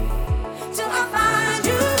till I find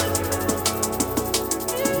you.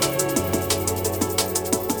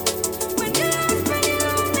 When you're lost, when you're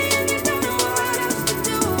lonely, and you don't know what else to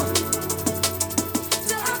do,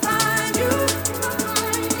 till I find you.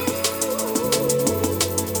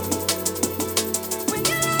 When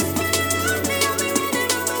you're lost, when you're lonely, I'll be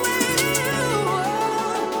running all the way to you,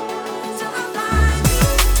 till I find you.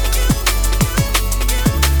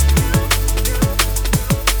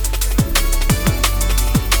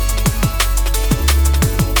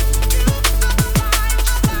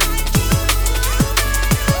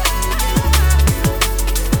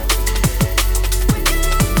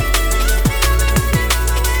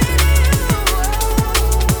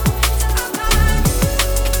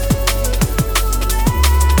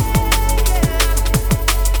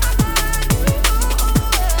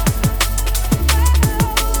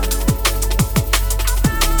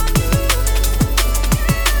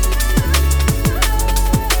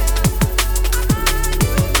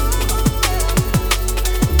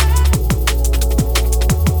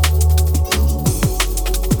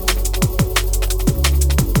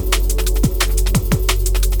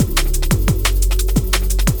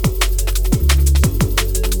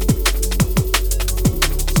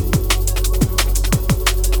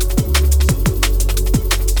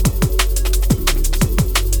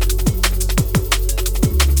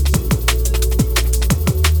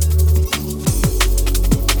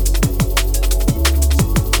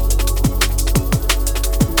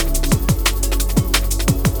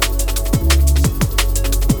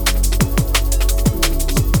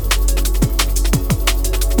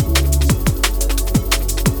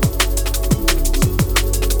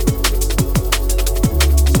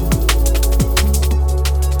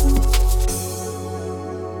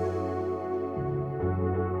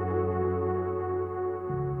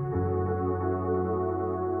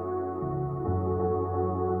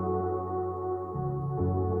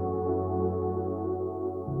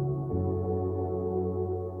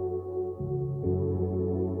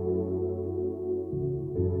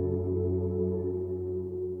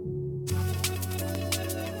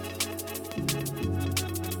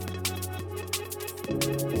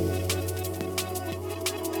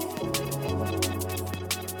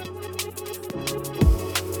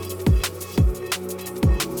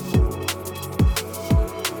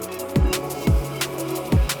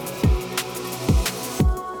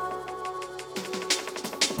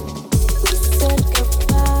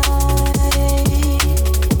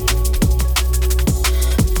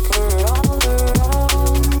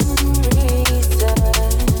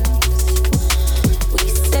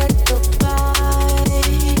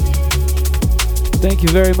 Thank you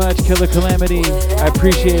very much, Killer Calamity. I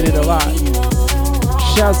appreciate it a lot.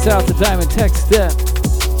 Shouts out to Diamond Tech Step.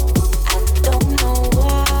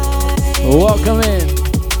 Welcome in.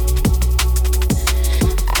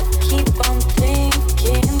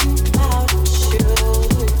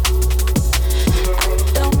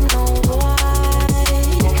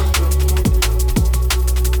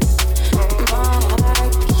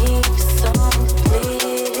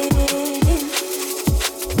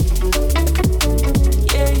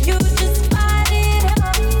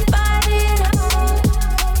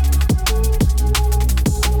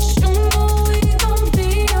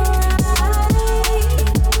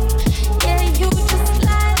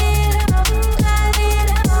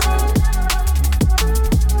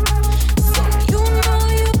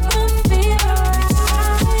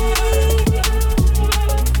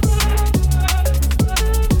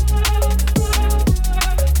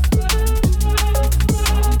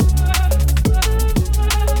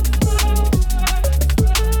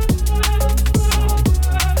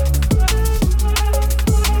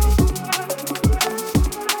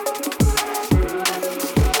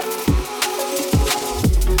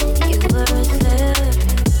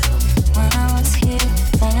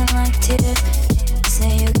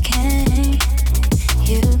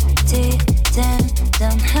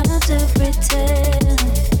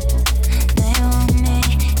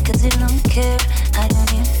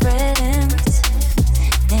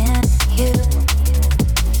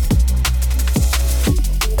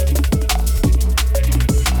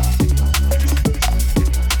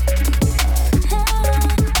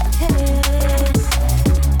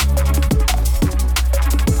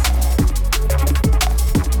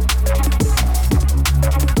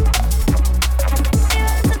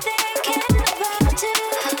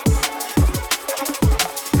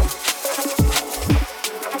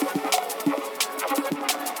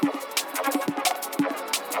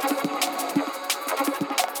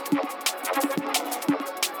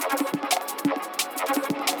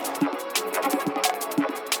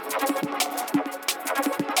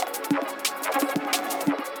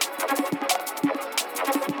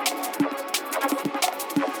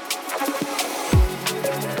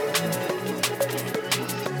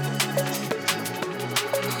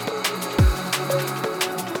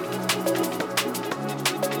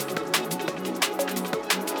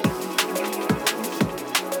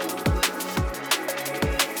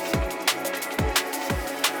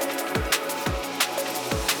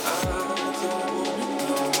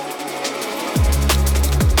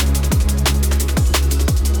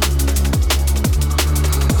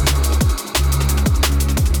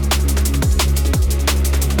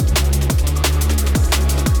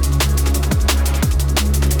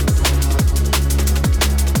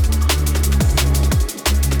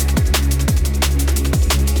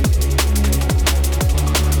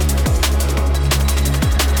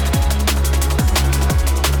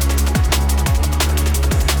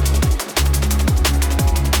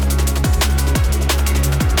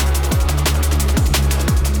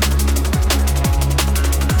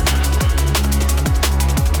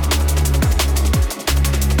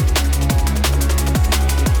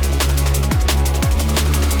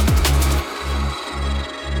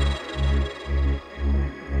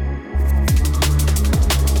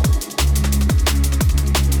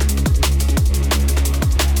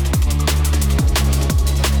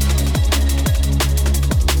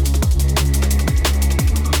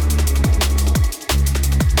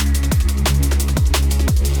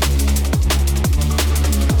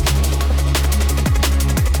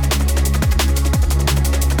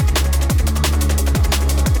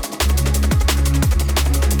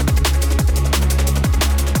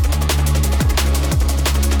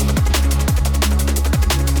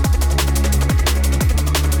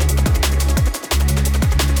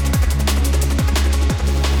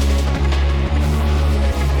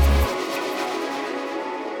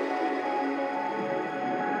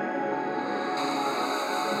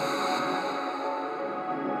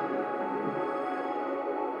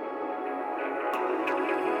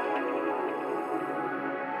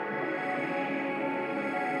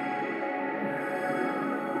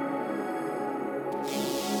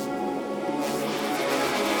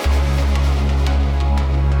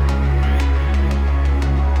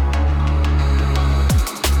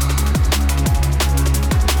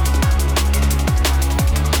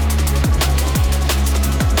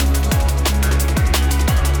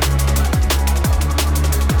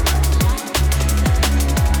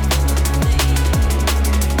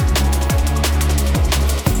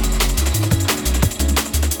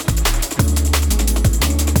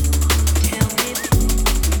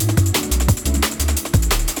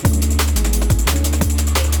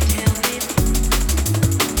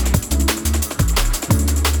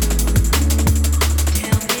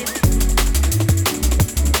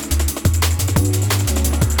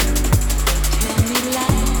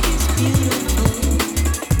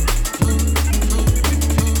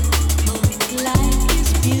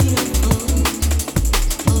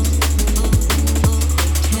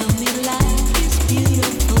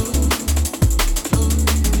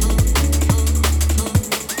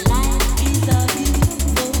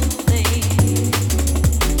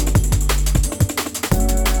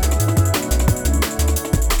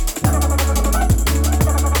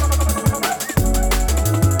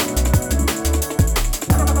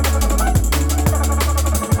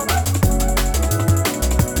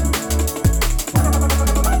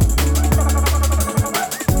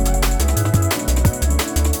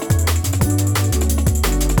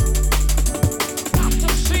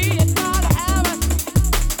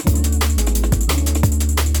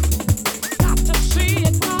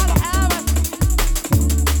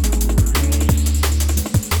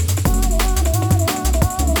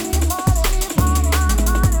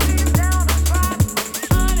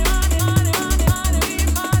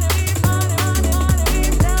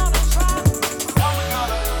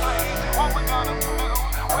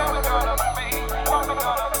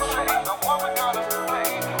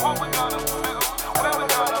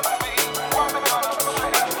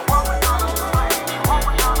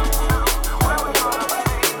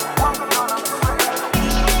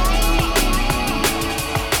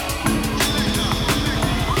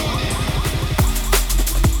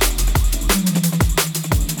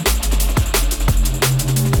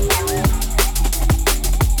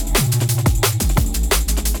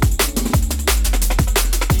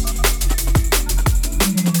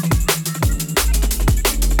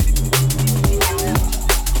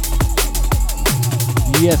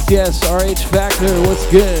 Yes, RH Factor, what's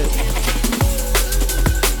good?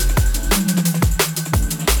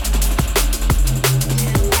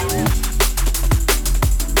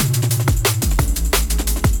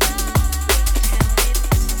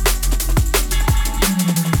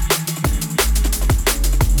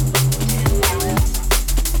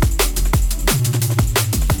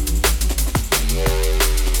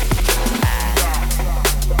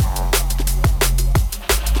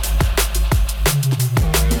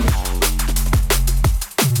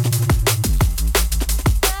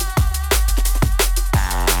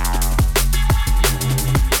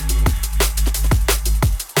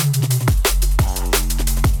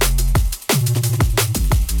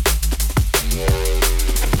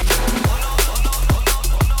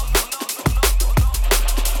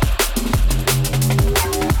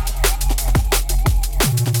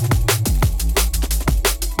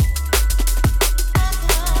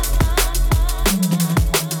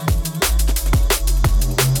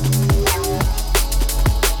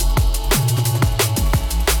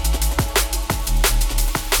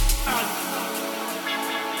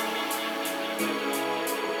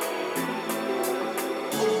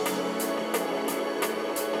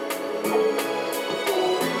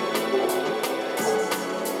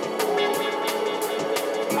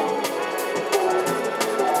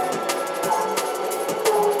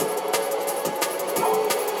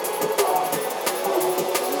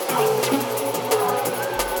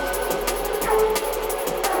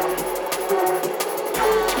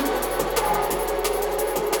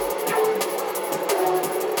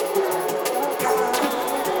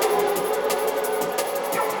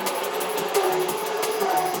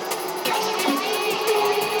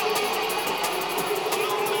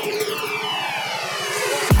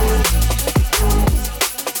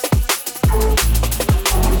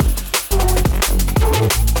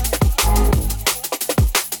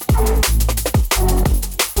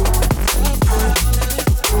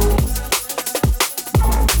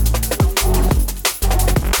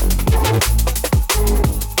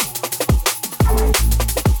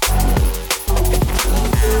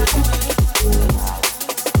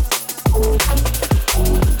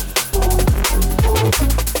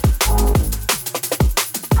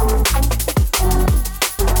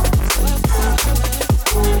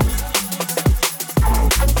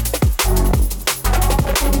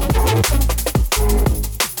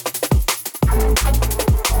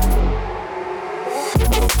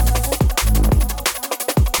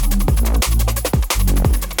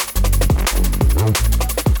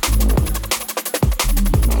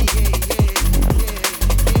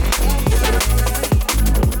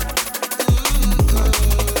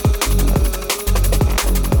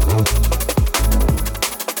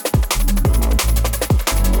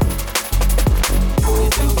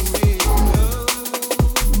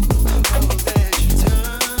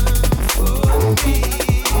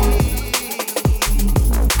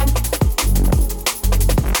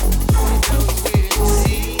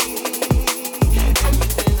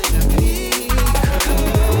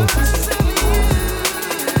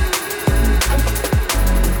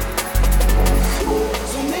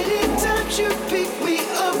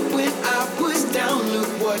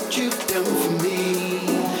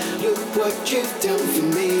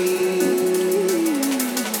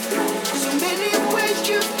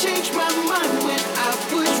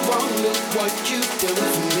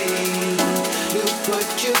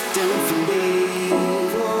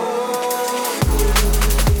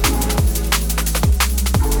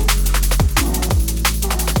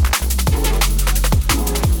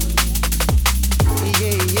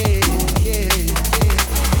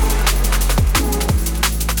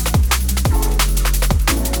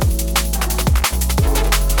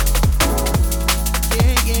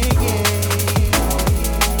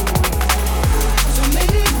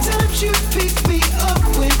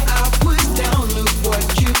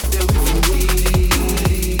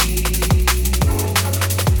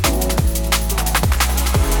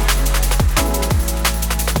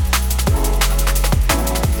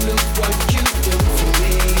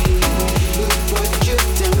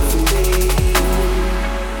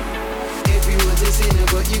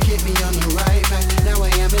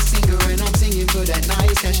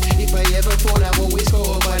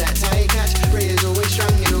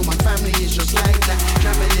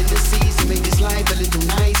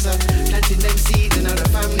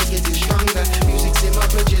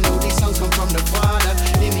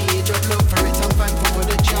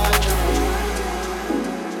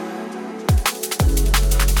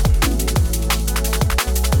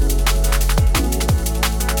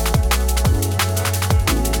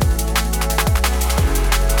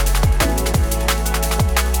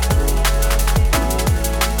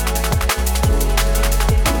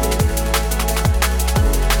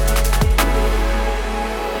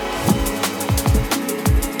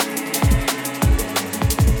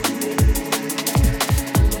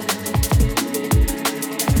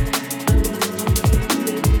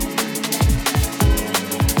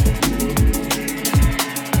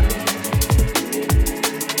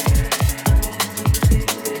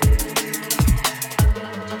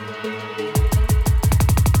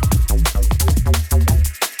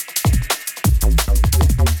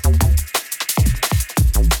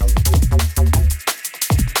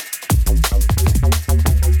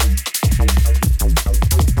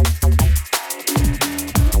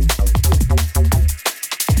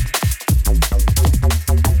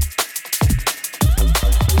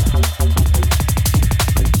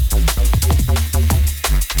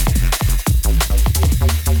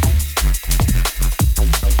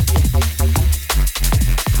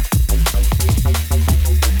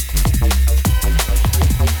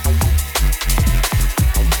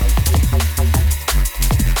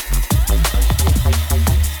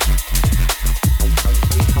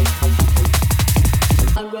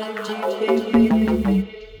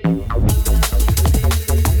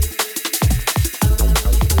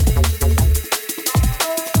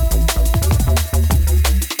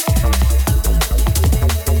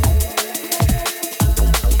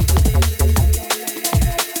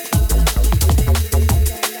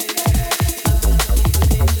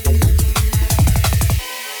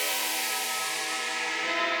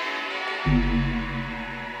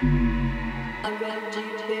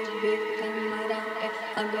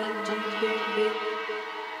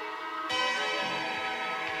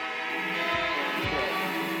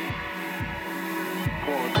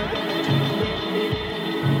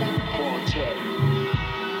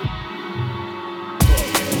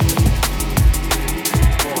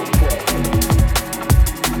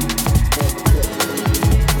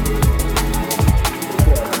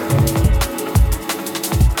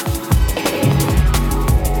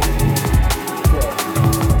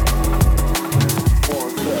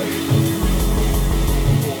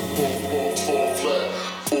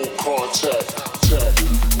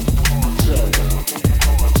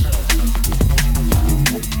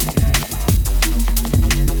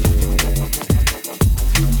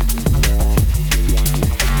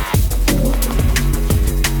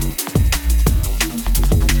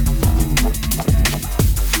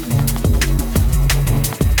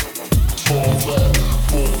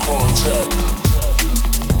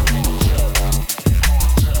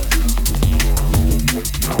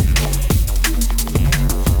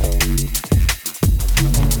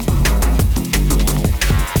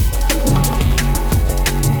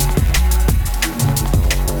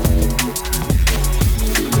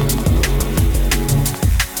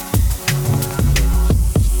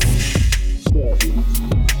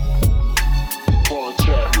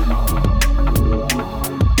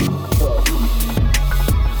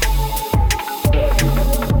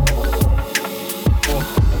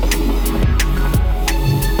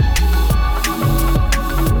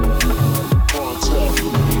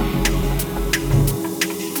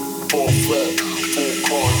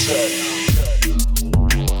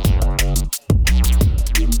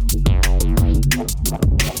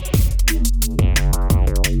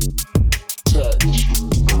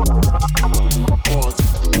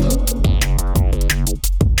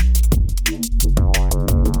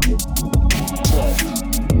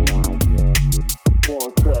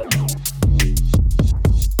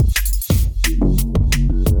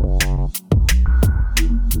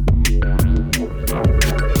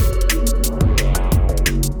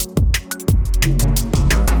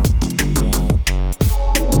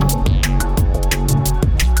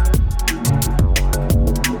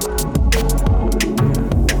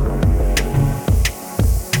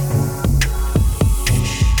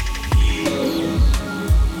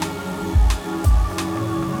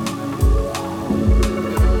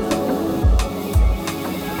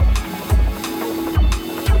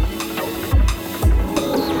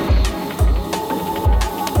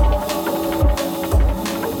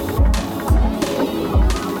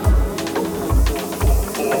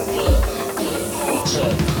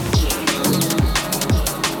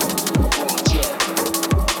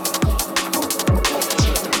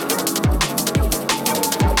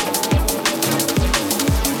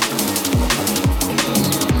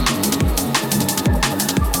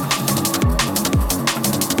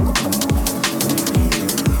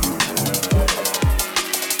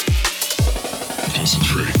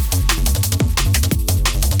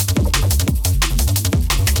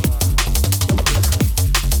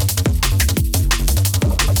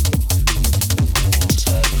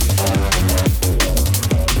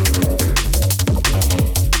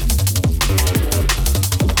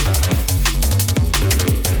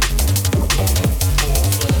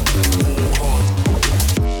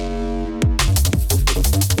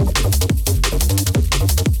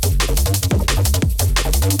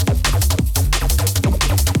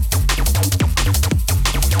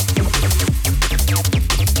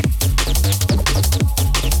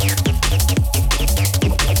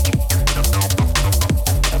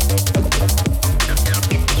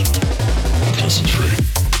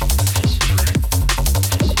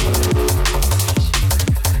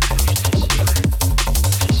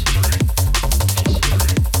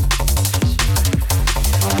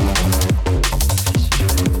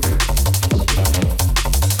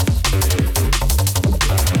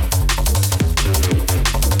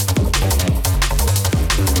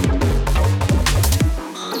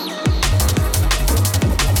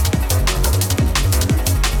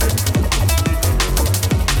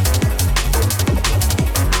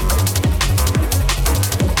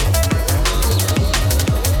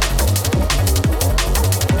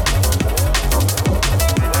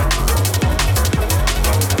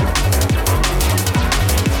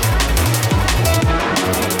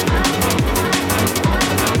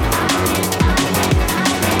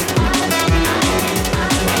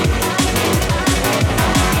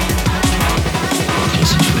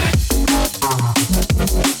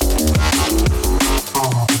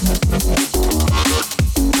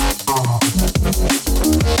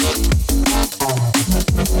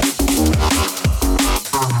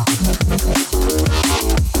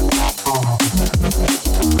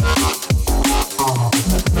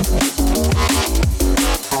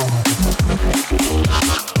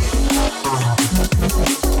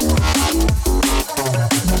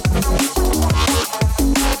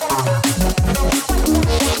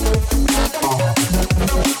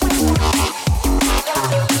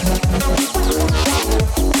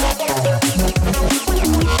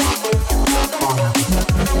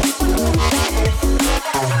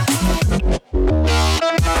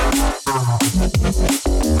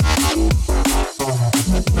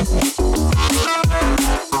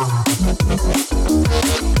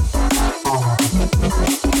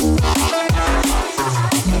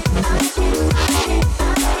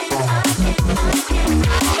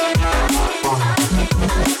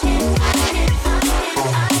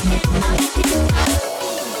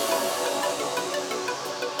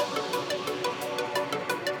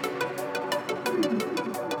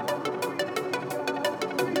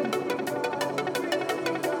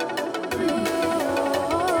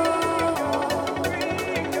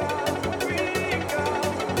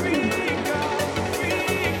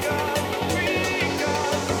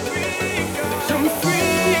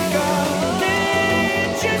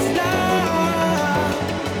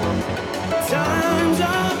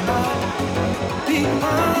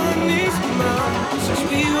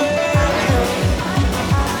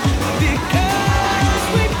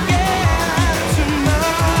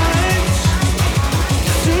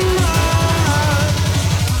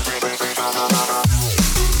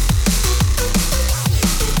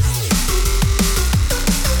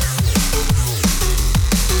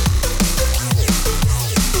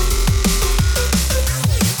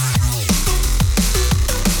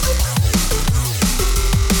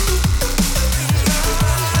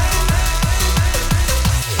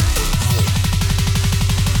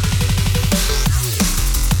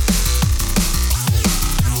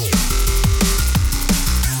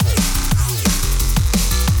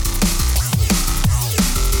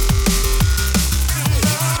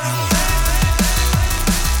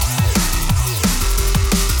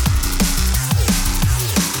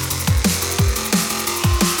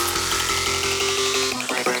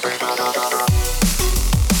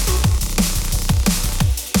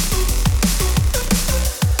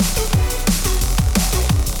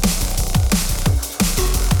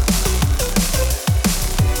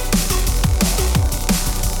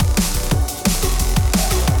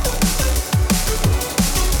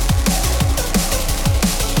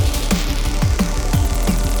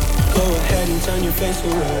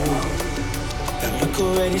 surround. That look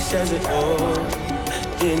already says it all.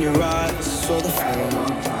 In your eyes, saw the frown.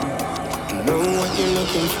 I know what you're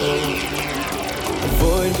looking for. A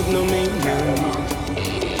void with no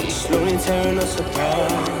meaning, slowly tearing us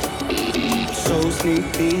apart. Souls need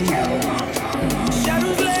being.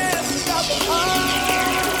 Shadows left without the heart.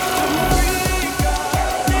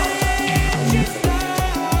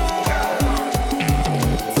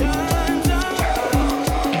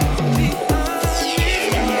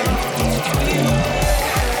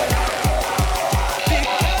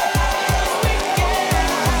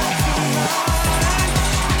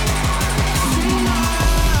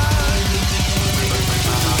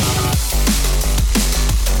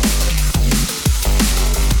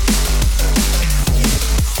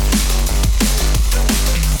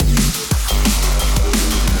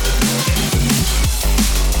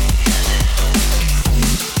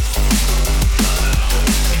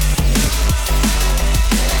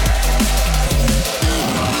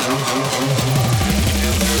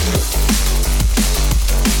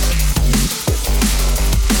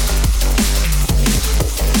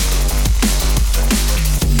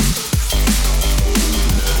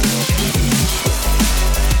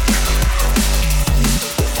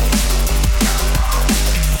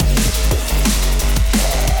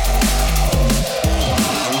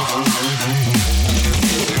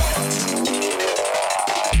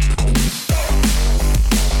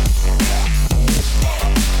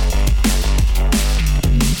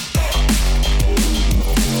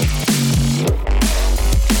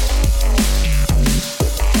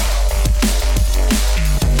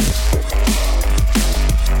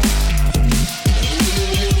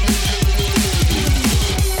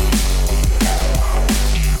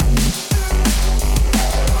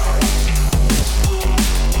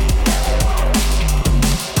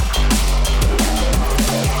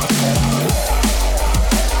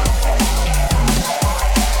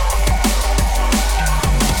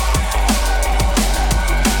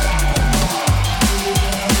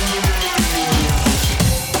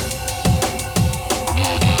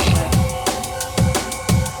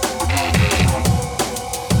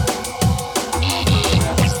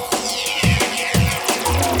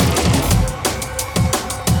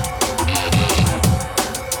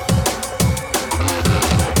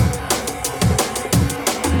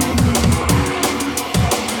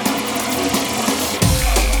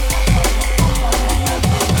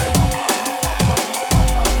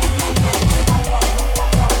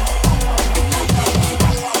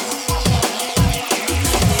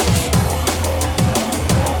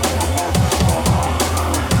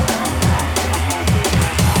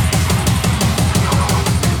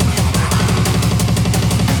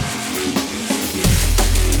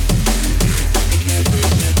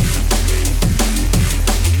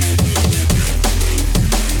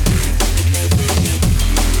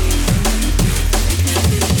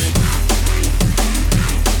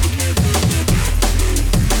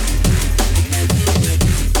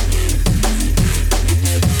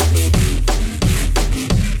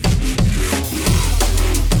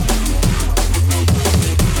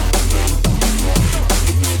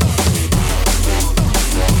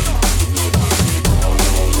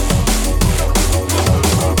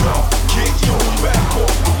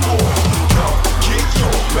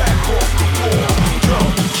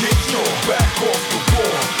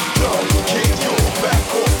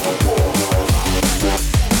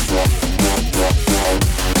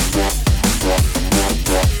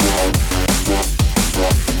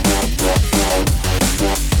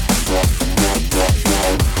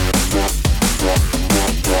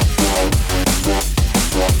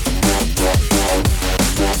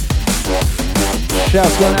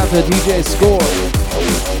 Shouts going out to DJ Score.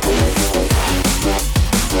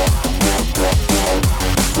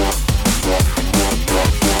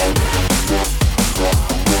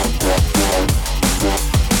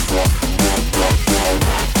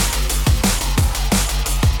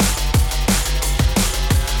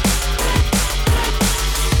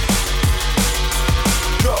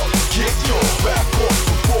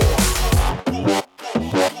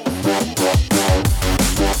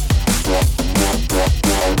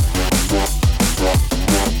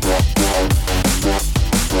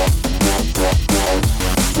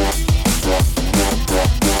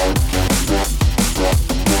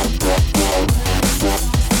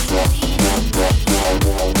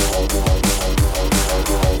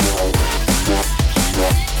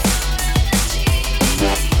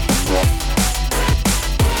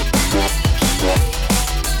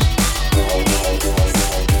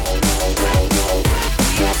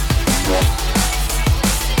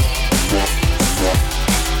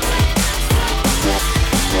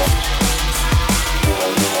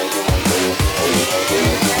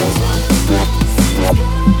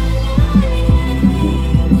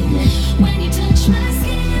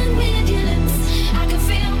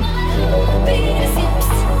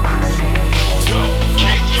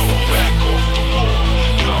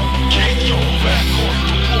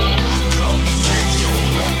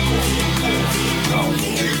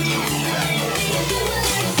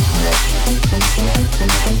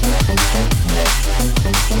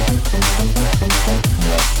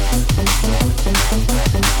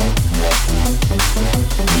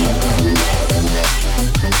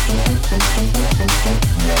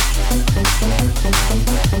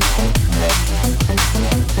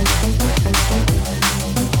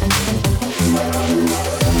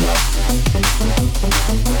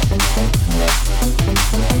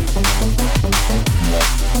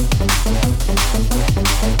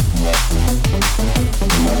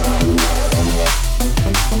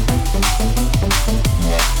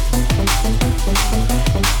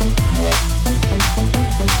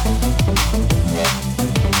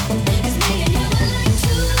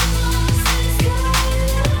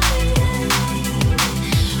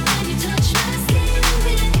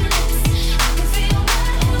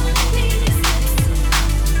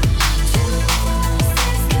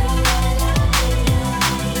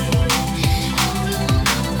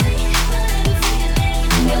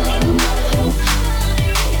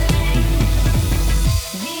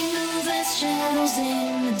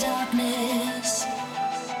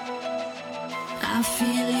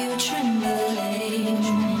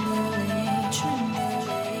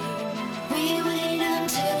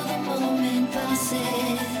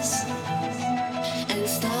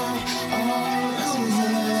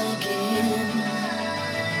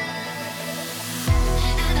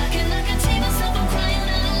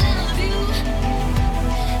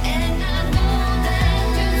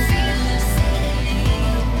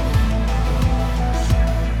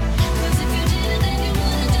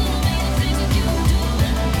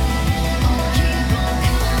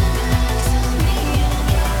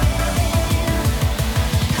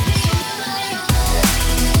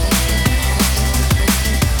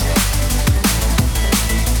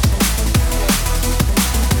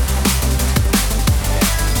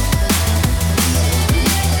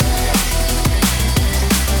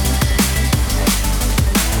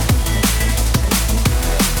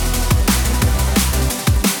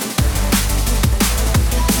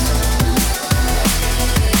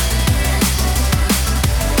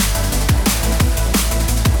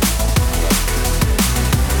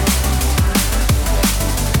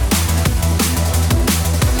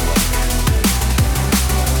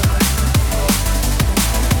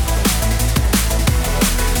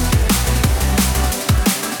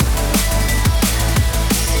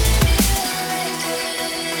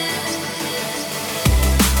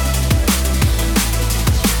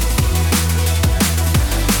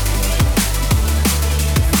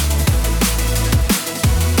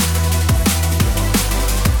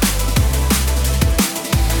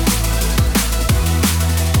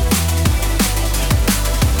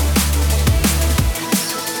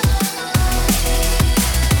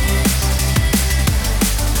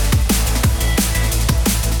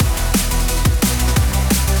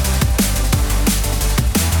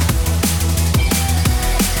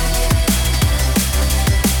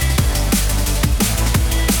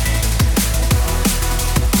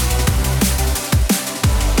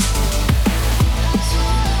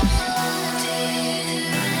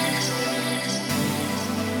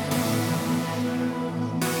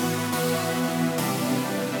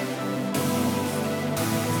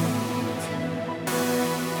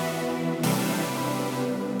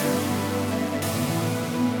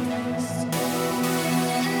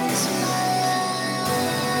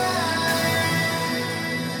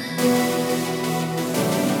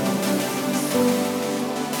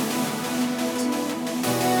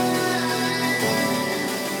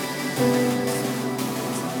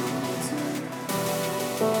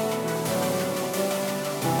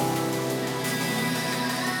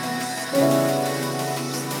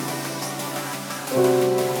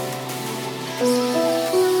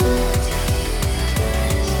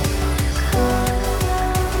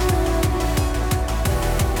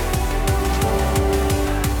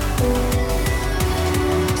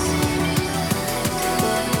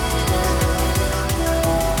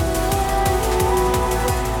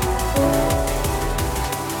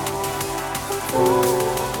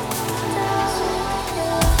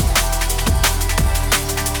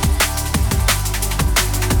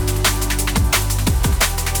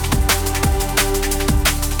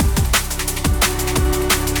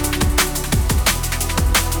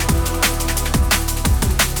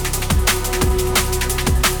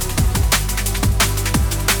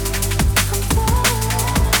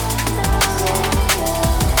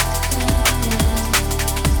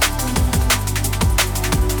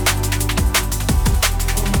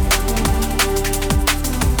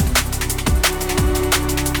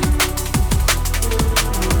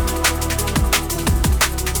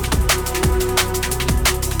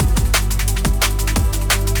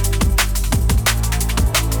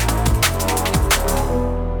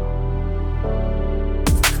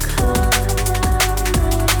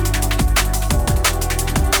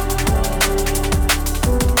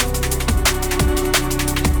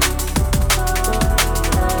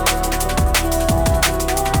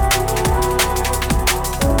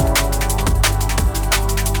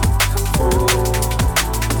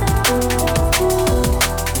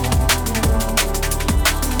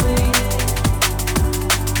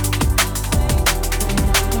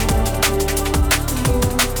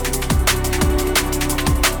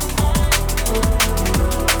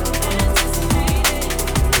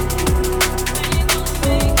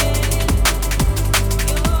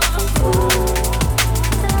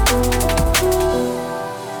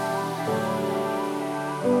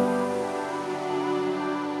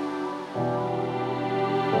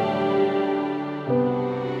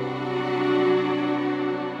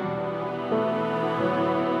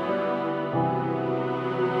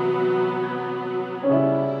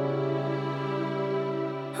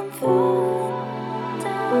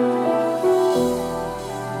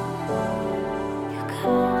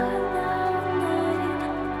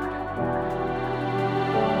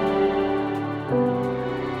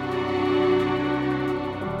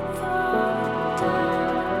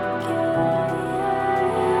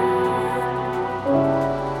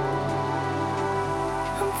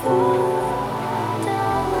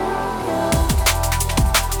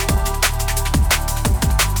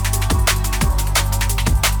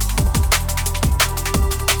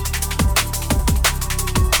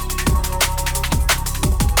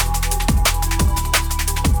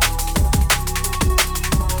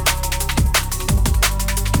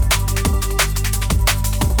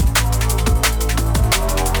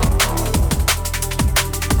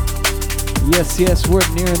 Yes, we're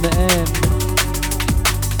nearing the end.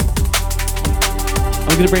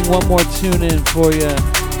 I'm gonna bring one more tune in for you.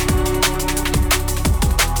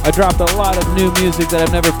 I dropped a lot of new music that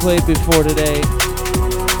I've never played before today.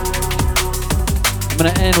 I'm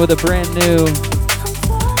gonna end with a brand new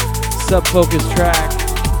Sub-Focus track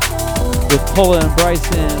with Paula and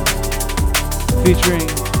Bryson featuring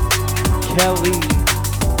Kelly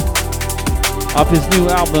off his new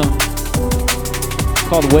album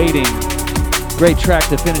called Waiting. Great track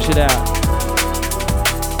to finish it out.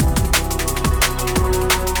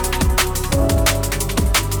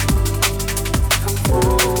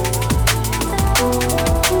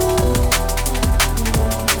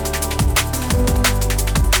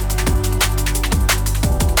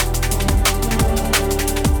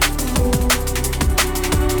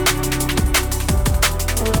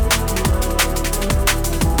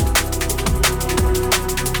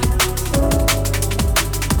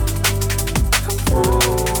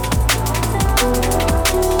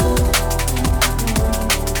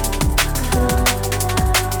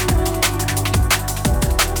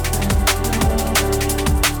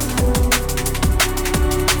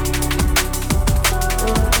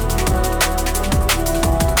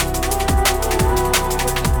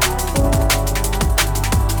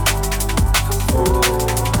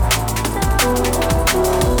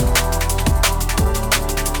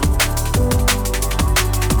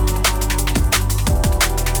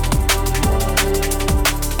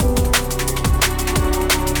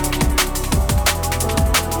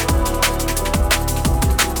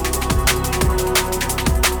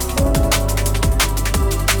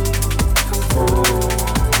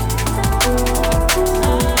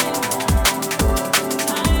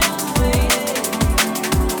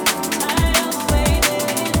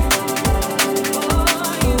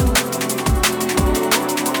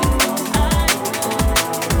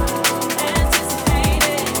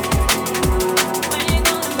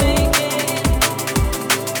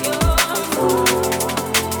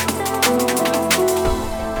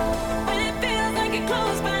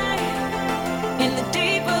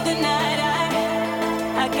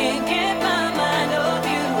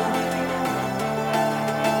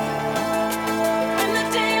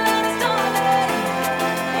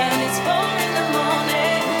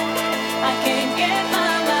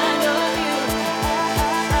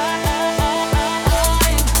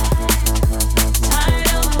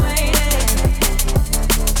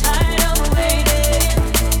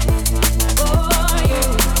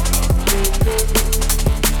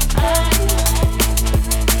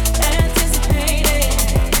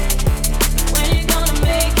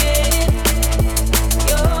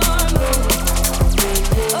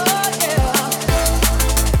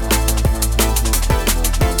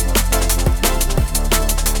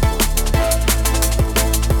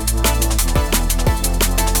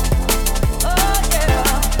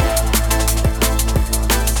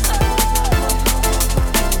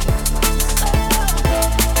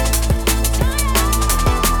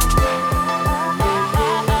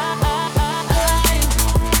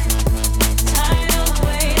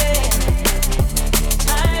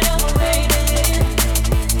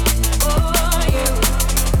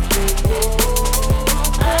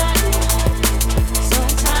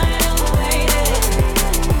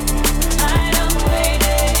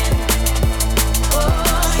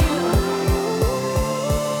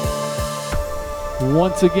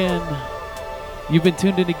 Once again, you've been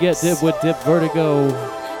tuned in to Get Dip with Dip Vertigo,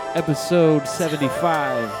 episode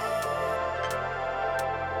 75.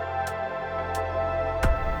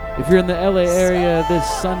 If you're in the LA area this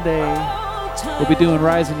Sunday, we'll be doing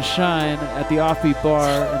Rise and Shine at the Offbeat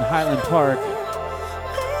Bar in Highland Park.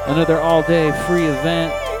 Another all-day free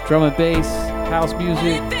event, drum and bass, house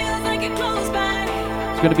music.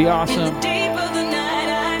 It's going to be awesome.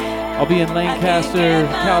 I'll be in Lancaster,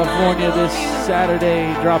 California this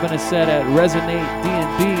Saturday, dropping a set at Resonate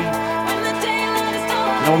D&B.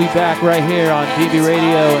 And I'll be back right here on DB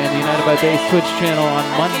Radio and the United by Bass Twitch channel on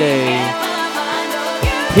Monday.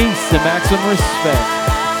 Peace and maximum respect.